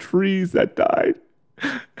for all the trees that died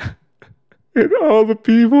and all the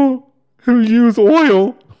people who use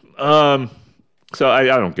oil. So I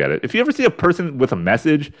don't get it. If you ever see a person with a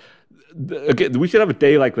message, again, we should have a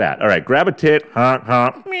day like that. All right, grab a tit.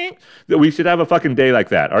 We should have a fucking day like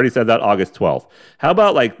that. I already said that August 12th. How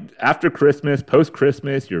about like after Christmas, post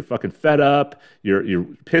Christmas, you're fucking fed up. You're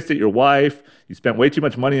pissed at your wife. You spent way too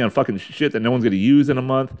much money on fucking shit that no one's going to use in a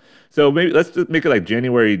month. So maybe let's just make it like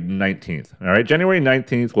January 19th. All right, January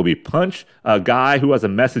 19th will be punch a guy who has a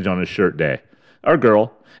message on his shirt day. Or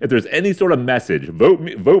girl. If there's any sort of message,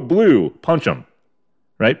 vote blue, punch them.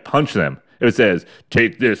 Right? Punch them. If it says,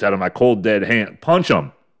 take this out of my cold, dead hand, punch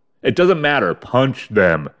them. It doesn't matter. Punch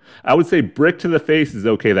them. I would say brick to the face is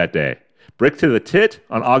okay that day. Brick to the tit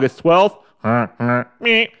on August 12th,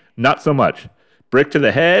 not so much. Brick to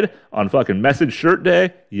the head on fucking message shirt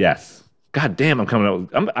day, yes. God damn,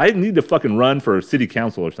 I need to fucking run for city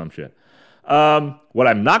council or some shit. What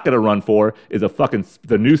I'm not going to run for is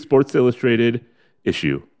the new Sports Illustrated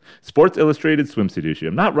issue. Sports Illustrated swimsuit issue.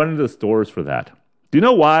 I'm not running to the stores for that. Do you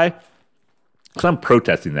know why? Because I'm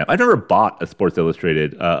protesting them. I never bought a Sports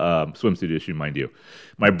Illustrated swimsuit issue, mind you.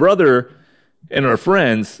 My brother and our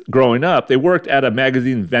friends growing up, they worked at a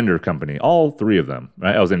magazine vendor company, all three of them.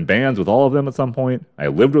 Right? I was in bands with all of them at some point. I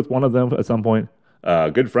lived with one of them at some point.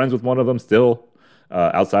 Good friends with one of them still.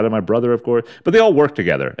 Outside of my brother, of course. But they all worked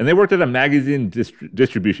together. And they worked at a magazine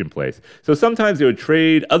distribution place. So sometimes they would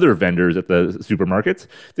trade other vendors at the supermarkets.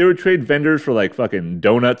 They would trade vendors for like fucking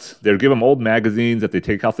donuts. They would give them old magazines that they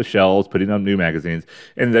take off the shelves, putting on new magazines.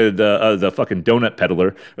 And the fucking donut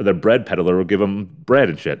peddler or the bread peddler would give them bread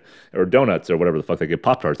and shit. Or donuts or whatever the fuck they give,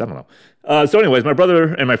 Pop-Tarts, I don't know. So anyways, my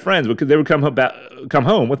brother and my friends, they would come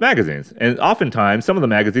home with magazines. And oftentimes, some of the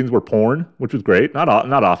magazines were porn, which was great. Not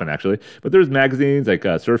often, actually. But there's magazines like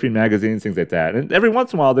surfing magazines, things like that. And every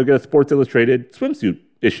once in a while, they'll get a Sports Illustrated swimsuit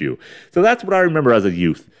issue. So that's what I remember as a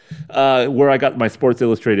youth, where I got my Sports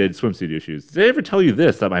Illustrated swimsuit issues. Did I ever tell you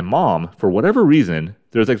this, that my mom, for whatever reason,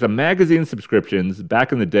 there's like the magazine subscriptions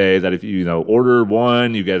back in the day that if you order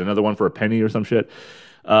one, you get another one for a penny or some shit.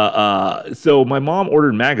 So my mom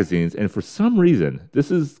ordered magazines, and for some reason,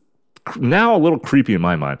 this is now a little creepy in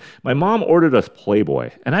my mind. My mom ordered us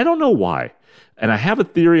Playboy, and I don't know why. And I have a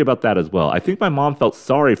theory about that as well. I think my mom felt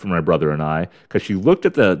sorry for my brother and I because she looked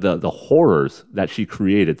at the horrors that she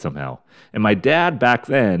created somehow. And my dad back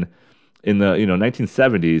then, in the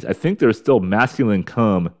 1970s, I think there was still masculine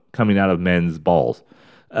cum coming out of men's balls.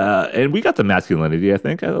 And we got the masculinity, I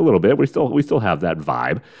think, a little bit. We still have that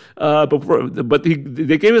vibe. But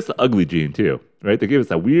they gave us the ugly gene too, right? They gave us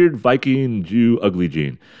that weird Viking Jew ugly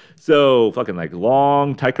gene. So fucking like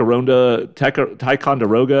long Ticonderoga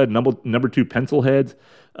number 2 pencil heads,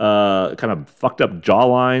 kind of fucked up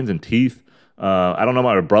jawlines and teeth. I don't know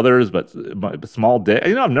about my brother's, but small dick.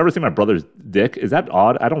 I've never seen my brother's dick. Is that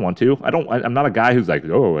odd? I don't want to. I'm not a guy who's like,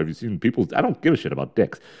 oh, have you seen people's? I don't give a shit about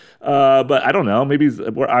dicks. But I don't know. Maybe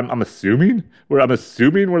I'm assuming we're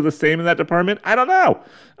the same in that department. I don't know.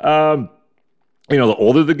 The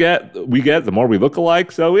older we get, the more we look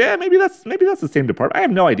alike. So yeah, maybe that's the same department. I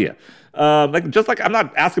have no idea. Just like I'm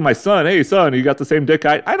not asking my son, hey son, you got the same dick?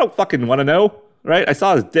 I don't fucking want to know. Right? I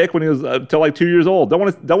saw his dick when he was till like 2 years old. Don't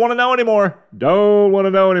want to know anymore. Don't want to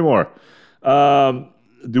know anymore.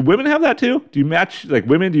 Do women have that too? Do you match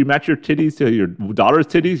women? Do you match your titties to your daughter's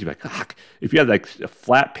titties? You're like, fuck. If you had like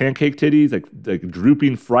flat pancake titties, like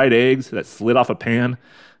drooping fried eggs that slid off a pan.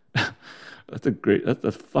 That's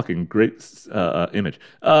a fucking great image.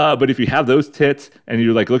 But if you have those tits and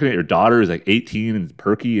you're like looking at your daughter who's like 18 and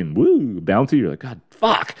perky and woo bouncy, you're like, God,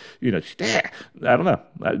 fuck. I don't know.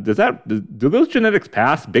 Do those genetics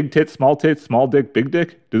pass? Big tits, small dick, big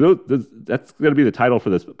dick. That's going to be the title for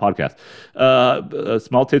this podcast.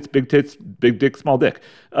 Small tits, big dick, small dick.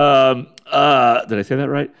 Did I say that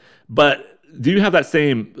right? But do you have that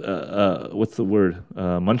same? What's the word?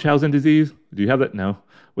 Munchausen disease? Do you have that? No.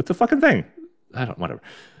 What's the fucking thing? Whatever.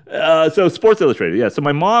 So Sports Illustrated, yeah. So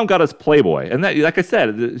my mom got us Playboy, and that, like I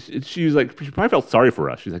said, she was like, she probably felt sorry for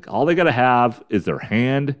us. She's like, all they gotta have is their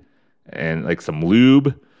hand and like some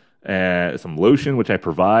lube, and some lotion, which I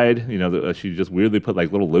provide. She just weirdly put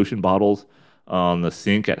like little lotion bottles on the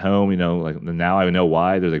sink at home. Like now I know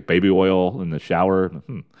why. There's like baby oil in the shower.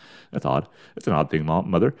 That's odd. It's an odd thing,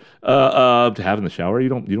 mother, to have in the shower. You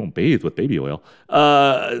don't bathe with baby oil.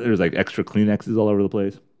 There's like extra Kleenexes all over the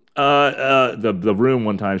place. The room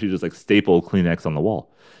one time she just like stapled Kleenex on the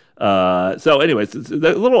wall. So anyways, it's a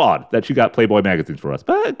little odd that she got Playboy magazines for us,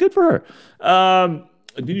 but good for her.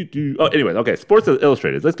 Anyways, okay. Sports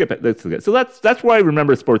Illustrated. Let's get. So that's where I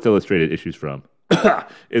remember Sports Illustrated issues from.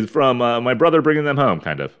 is from my brother bringing them home,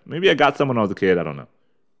 kind of. Maybe I got some when I was a kid. I don't know.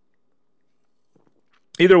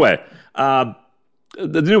 Either way, the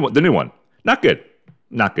new one, not good,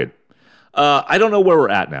 not good. I don't know where we're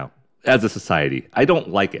at now as a society. I don't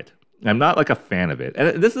like it. I'm not like a fan of it.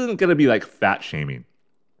 And this isn't going to be like fat shaming.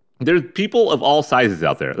 There's people of all sizes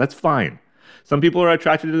out there. That's fine. Some people are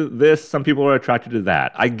attracted to this. Some people are attracted to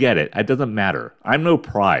that. I get it. It doesn't matter. I'm no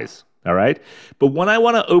prize. All right. But when I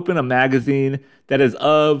want to open a magazine that is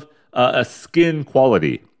of a skin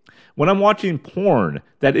quality, when I'm watching porn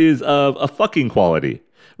that is of a fucking quality,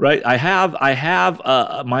 right? I have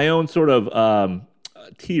my own sort of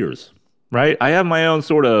tiers. Right? I have my own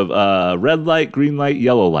sort of red light, green light,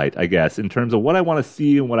 yellow light, I guess, in terms of what I want to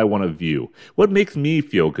see and what I want to view. What makes me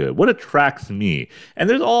feel good? What attracts me? And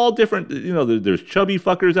there's all different, there's chubby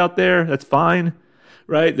fuckers out there. That's fine.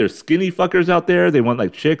 Right? There's skinny fuckers out there. They want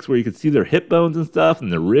like chicks where you can see their hip bones and stuff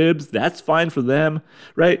and their ribs. That's fine for them.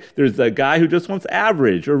 Right? There's a guy who just wants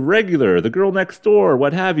average or regular, the girl next door,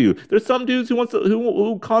 what have you. There's some dudes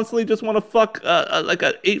who constantly just want to fuck like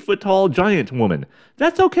an 8 foot tall giant woman.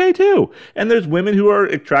 That's okay too. And there's women who are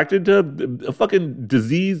attracted to fucking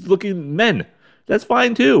diseased looking men. That's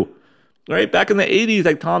fine too. Right? Back in the 80s,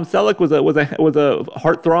 like Tom Selleck was a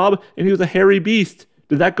heartthrob and he was a hairy beast.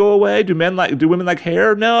 Did that go away? Do women like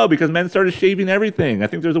hair? No, because men started shaving everything. I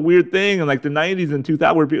think there's a weird thing in like the 90s and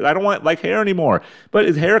 2000 where people, I don't want like hair anymore. But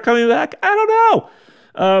is hair coming back? I don't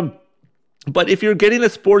know. But if you're getting a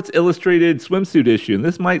Sports Illustrated swimsuit issue, and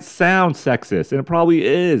this might sound sexist, and it probably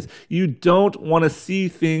is, you don't want to see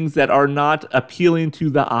things that are not appealing to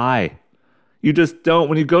the eye. You just don't.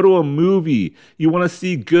 When you go to a movie, you want to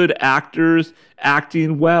see good actors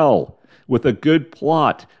acting well, with a good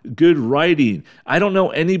plot, good writing. I don't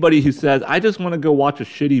know anybody who says, I just want to go watch a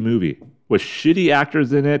shitty movie with shitty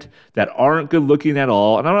actors in it that aren't good looking at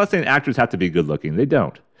all. And I'm not saying actors have to be good looking. They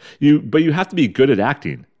don't. But you have to be good at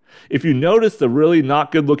acting. If you notice the really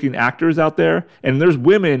not good looking actors out there, and there's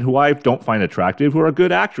women who I don't find attractive who are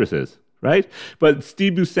good actresses, right? But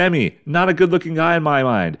Steve Buscemi, not a good looking guy in my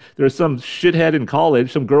mind. There's some shithead in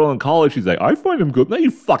college, some girl in college, she's like, I find him good. No,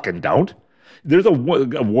 you fucking don't. There's a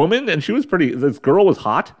woman, and she was this girl was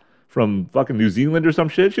hot from fucking New Zealand or some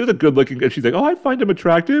shit. She was a good looking, and she's like, oh, I find him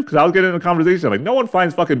attractive. Because I was getting in a conversation. I'm like, no one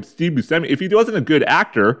finds fucking Steve Buscemi. If he wasn't a good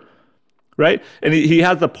actor, right? And he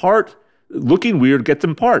has the part looking weird, gets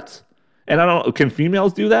him parts. And I don't know, can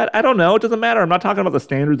females do that? I don't know. It doesn't matter. I'm not talking about the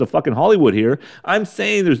standards of fucking Hollywood here. I'm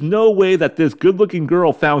saying there's no way that this good looking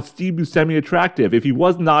girl found Steve Buscemi attractive if he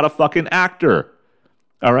was not a fucking actor.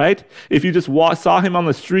 All right? If you just saw him on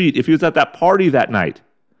the street, if he was at that party that night.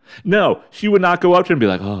 No, she would not go up to him and be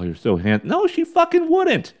like, oh, you're so handsome. No, she fucking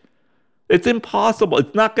wouldn't. It's impossible.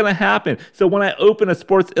 It's not going to happen. So when I open a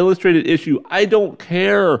Sports Illustrated issue, I don't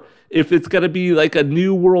care if it's going to be like a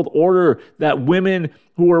new world order that women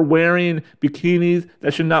who are wearing bikinis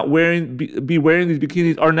that should not be wearing these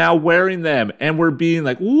bikinis are now wearing them. And we're being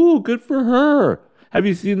like, ooh, good for her. Have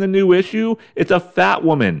you seen the new issue? It's a fat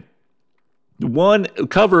woman. One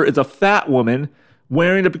cover is a fat woman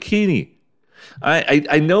wearing a bikini.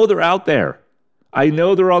 I know they're out there. I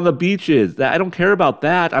know they're on the beaches. I don't care about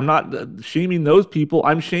that. I'm not shaming those people.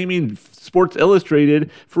 I'm shaming Sports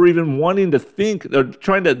Illustrated for even wanting to think. They're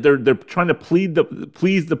trying to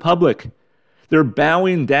please the public. They're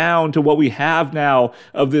bowing down to what we have now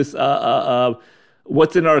of this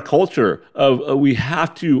what's in our culture of we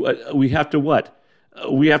have to what?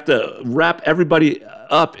 We have to wrap everybody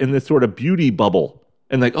up in this sort of beauty bubble.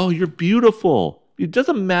 And like, oh, you're beautiful. It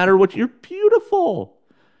doesn't matter what you're beautiful.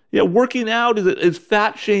 Yeah, working out is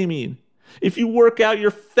fat shaming. If you work out,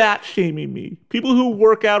 you're fat shaming me. People who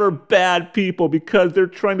work out are bad people because they're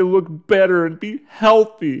trying to look better and be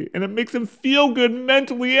healthy. And it makes them feel good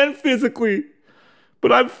mentally and physically.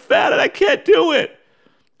 But I'm fat and I can't do it.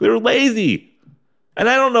 They're lazy. And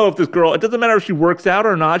I don't know if this girl, it doesn't matter if she works out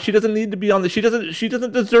or not. She doesn't need to be on she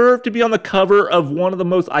doesn't deserve to be on the cover of one of the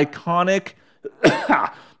most iconic,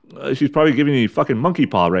 she's probably giving me fucking monkey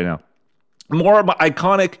paw right now. More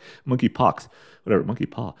iconic, monkey pox, whatever, monkey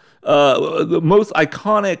paw. The most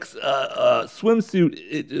iconic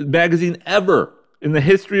swimsuit magazine ever in the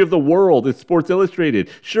history of the world is Sports Illustrated.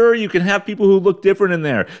 Sure, you can have people who look different in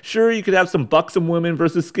there. Sure, you could have some buxom women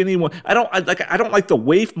versus skinny women. I don't like the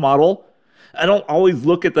waif model. I don't always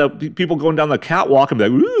look at the people going down the catwalk and be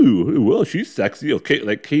like, ooh, well, she's sexy.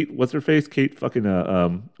 Kate, what's her face? Kate fucking,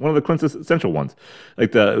 one of the quintessential ones.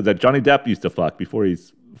 Like that Johnny Depp used to fuck before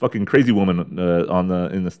he's fucking crazy woman in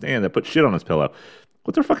the stand that put shit on his pillow.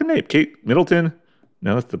 What's her fucking name? Kate Middleton?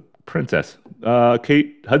 No, that's the princess.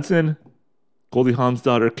 Kate Hudson, Goldie Hawn's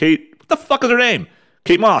daughter. Kate, what the fuck is her name?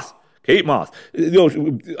 Kate Moss. Kate Moss.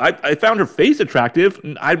 I found her face attractive.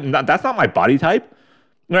 That's not my body type.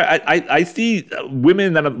 I see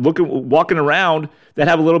women that I'm walking around that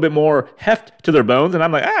have a little bit more heft to their bones, and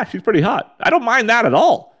I'm like, she's pretty hot. I don't mind that at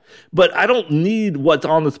all. But I don't need what's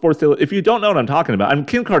on the Sports Illustrated. If you don't know what I'm talking about,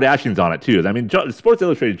 Kim Kardashian's on it too. I mean, Sports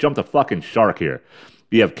Illustrated jumped a fucking shark here.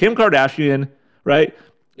 You have Kim Kardashian, right?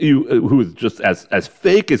 Who is just as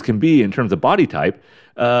fake as can be in terms of body type.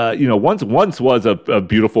 Once was a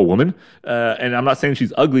beautiful woman, and I'm not saying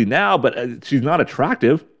she's ugly now, but she's not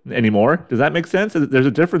attractive anymore. Does that make sense? There's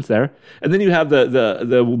a difference there. And then you have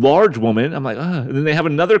the large woman. I'm like, and then they have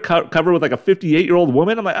another cover with like a 58-year-old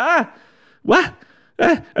woman. I'm like, what?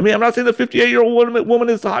 I mean, I'm not saying the 58-year-old woman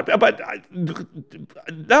is hot, but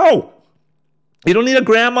no. You don't need a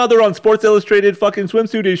grandmother on Sports Illustrated fucking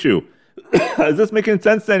swimsuit issue. Is this making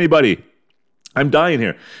sense to anybody? I'm dying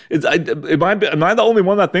here. Am I the only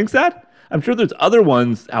one that thinks that? I'm sure there's other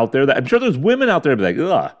ones out there I'm sure there's women out there that be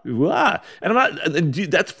like, ugh. And I'm not,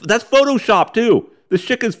 that's Photoshopped too. This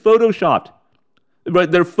chick is Photoshopped. Right?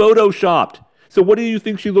 They're Photoshopped. So what do you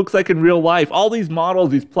think she looks like in real life? All these models,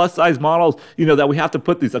 these plus size models, that we have to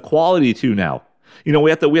put this equality to now. We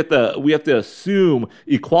have to assume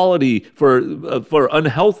equality for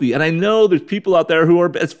unhealthy. And I know there's people out there who are.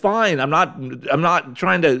 It's fine. I'm not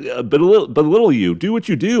trying to belittle you. Do what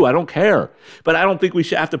you do. I don't care. But I don't think we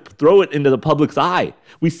should have to throw it into the public's eye.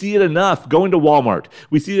 We see it enough going to Walmart.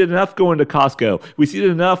 We see it enough going to Costco. We see it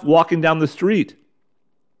enough walking down the street.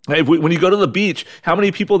 When you go to the beach, how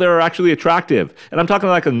many people there are actually attractive? And I'm talking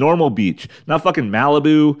like a normal beach, not fucking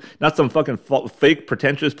Malibu, not some fucking fake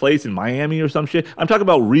pretentious place in Miami or some shit. I'm talking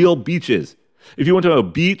about real beaches. If you went to a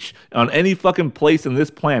beach on any fucking place on this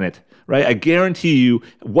planet, right, I guarantee you,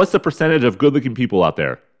 what's the percentage of good-looking people out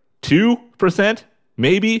there? 2%?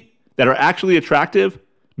 Maybe? That are actually attractive?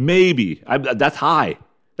 Maybe. That's high.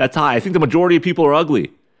 That's high. I think the majority of people are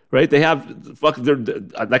ugly. Right? They have,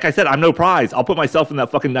 like I said, I'm no prize. I'll put myself in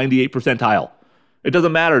that fucking 98 percentile. It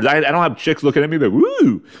doesn't matter. I don't have chicks looking at me like,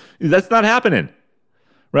 woo. That's not happening.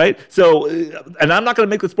 Right? So, and I'm not going to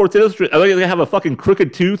make the Sports Illustrated. Am I going to have a fucking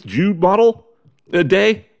crooked tooth Jude model a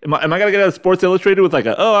day? Am I going to get out of Sports Illustrated with like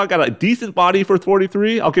I got a decent body for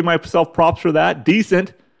 43? I'll give myself props for that.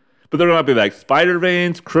 Decent. But they're going to be like spider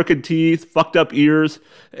veins, crooked teeth, fucked up ears,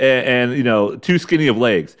 and too skinny of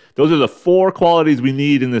legs. Those are the 4 qualities we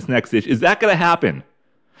need in this next issue. Is that going to happen?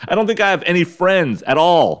 I don't think I have any friends at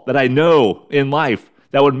all that I know in life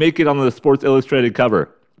that would make it on the Sports Illustrated cover.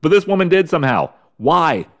 But this woman did somehow.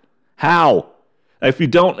 Why? How? If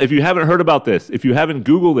you haven't heard about this, if you haven't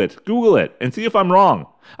Googled it, Google it and see if I'm wrong.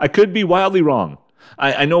 I could be wildly wrong.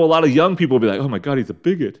 I know a lot of young people will be like, oh my God, he's a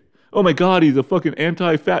bigot. Oh my God, he's a fucking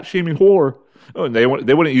anti-fat shaming whore. Oh, and they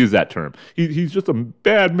wouldn't use that term. He's just a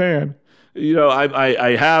bad man.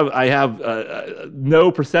 I have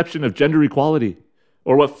no perception of gender equality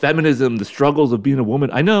or what feminism, the struggles of being a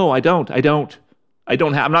woman. I know, I don't.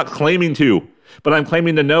 I'm not claiming to, but I'm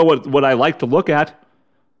claiming to know what I like to look at.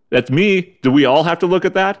 That's me. Do we all have to look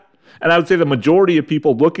at that? And I would say the majority of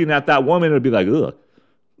people looking at that woman would be like, ugh,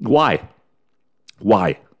 why?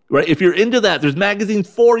 Right? If you're into that, there's magazines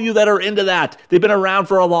for you that are into that. They've been around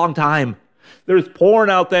for a long time. There's porn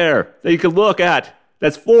out there that you can look at.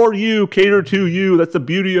 That's for you, catered to you. That's the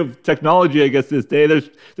beauty of technology, I guess, this day.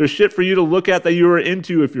 There's shit for you to look at that you are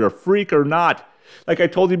into if you're a freak or not. Like I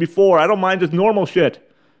told you before, I don't mind just normal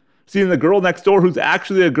shit. Seeing the girl next door who's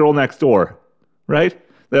actually a girl next door, right?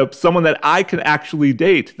 Someone that I can actually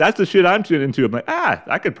date. That's the shit I'm into. I'm like,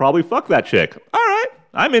 I could probably fuck that chick. All right.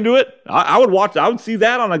 I'm into it. I would see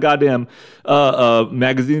that on a goddamn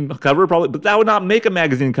magazine cover probably, but that would not make a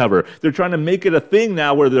magazine cover. They're trying to make it a thing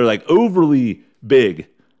now where they're like overly big,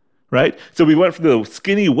 right? So we went from the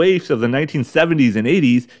skinny waifs of the 1970s and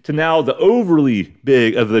 80s to now the overly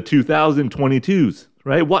big of the 2022s,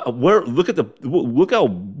 right? Look how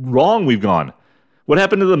wrong we've gone. What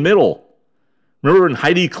happened to the middle? Remember when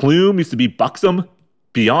Heidi Klum used to be buxom?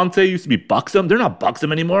 Beyonce used to be buxom. They're not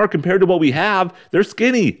buxom anymore compared to what we have. They're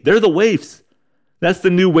skinny. They're the waifs. That's the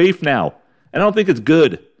new waif now. I don't think it's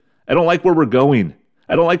good. I don't like where we're going.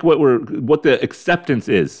 I don't like what the acceptance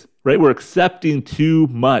is, right? We're accepting too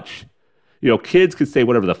much. Kids could say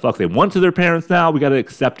whatever the fuck they want to their parents now. We got to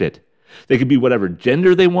accept it. They could be whatever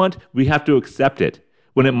gender they want. We have to accept it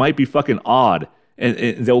when it might be fucking odd.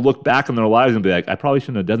 And they'll look back on their lives and be like, I probably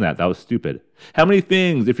shouldn't have done that. That was stupid. How many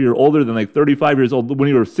things, if you're older than like 35 years old, when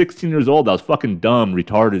you were 16 years old, that was fucking dumb,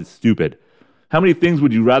 retarded, stupid. How many things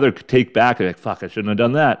would you rather take back and like, fuck, I shouldn't have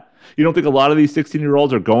done that? You don't think a lot of these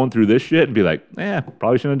 16-year-olds are going through this shit and be like,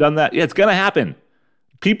 probably shouldn't have done that? Yeah, it's going to happen.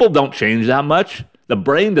 People don't change that much. The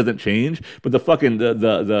brain doesn't change, but the fucking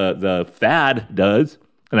the fad does.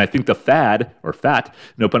 And I think the fad, or fat,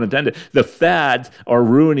 no pun intended, the fads are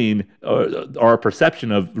ruining our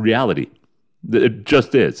perception of reality. It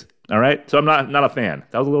just is. All right? So I'm not a fan.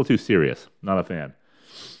 That was a little too serious. Not a fan.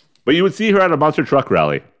 But you would see her at a monster truck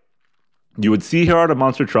rally. She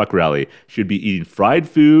would be eating fried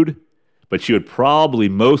food, but she would probably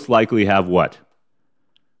most likely have what?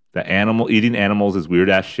 Eating animals is weird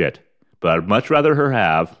ass shit. But I'd much rather her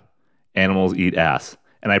have animals eat ass.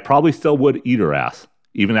 And I probably still would eat her ass.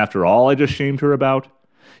 Even after all I just shamed her about,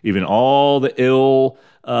 even all the ill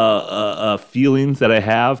feelings that I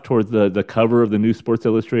have towards the cover of the new Sports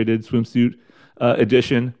Illustrated swimsuit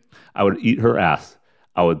edition, I would eat her ass.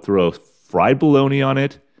 I would throw fried bologna on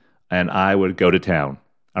it, and I would go to town.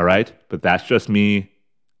 All right? But that's just me.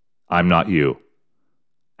 I'm not you.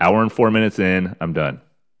 Hour and 4 minutes in, I'm done.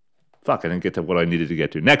 Fuck, I didn't get to what I needed to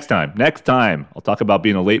get to. Next time, I'll talk about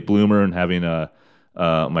being a late bloomer and having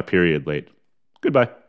my period late. Goodbye.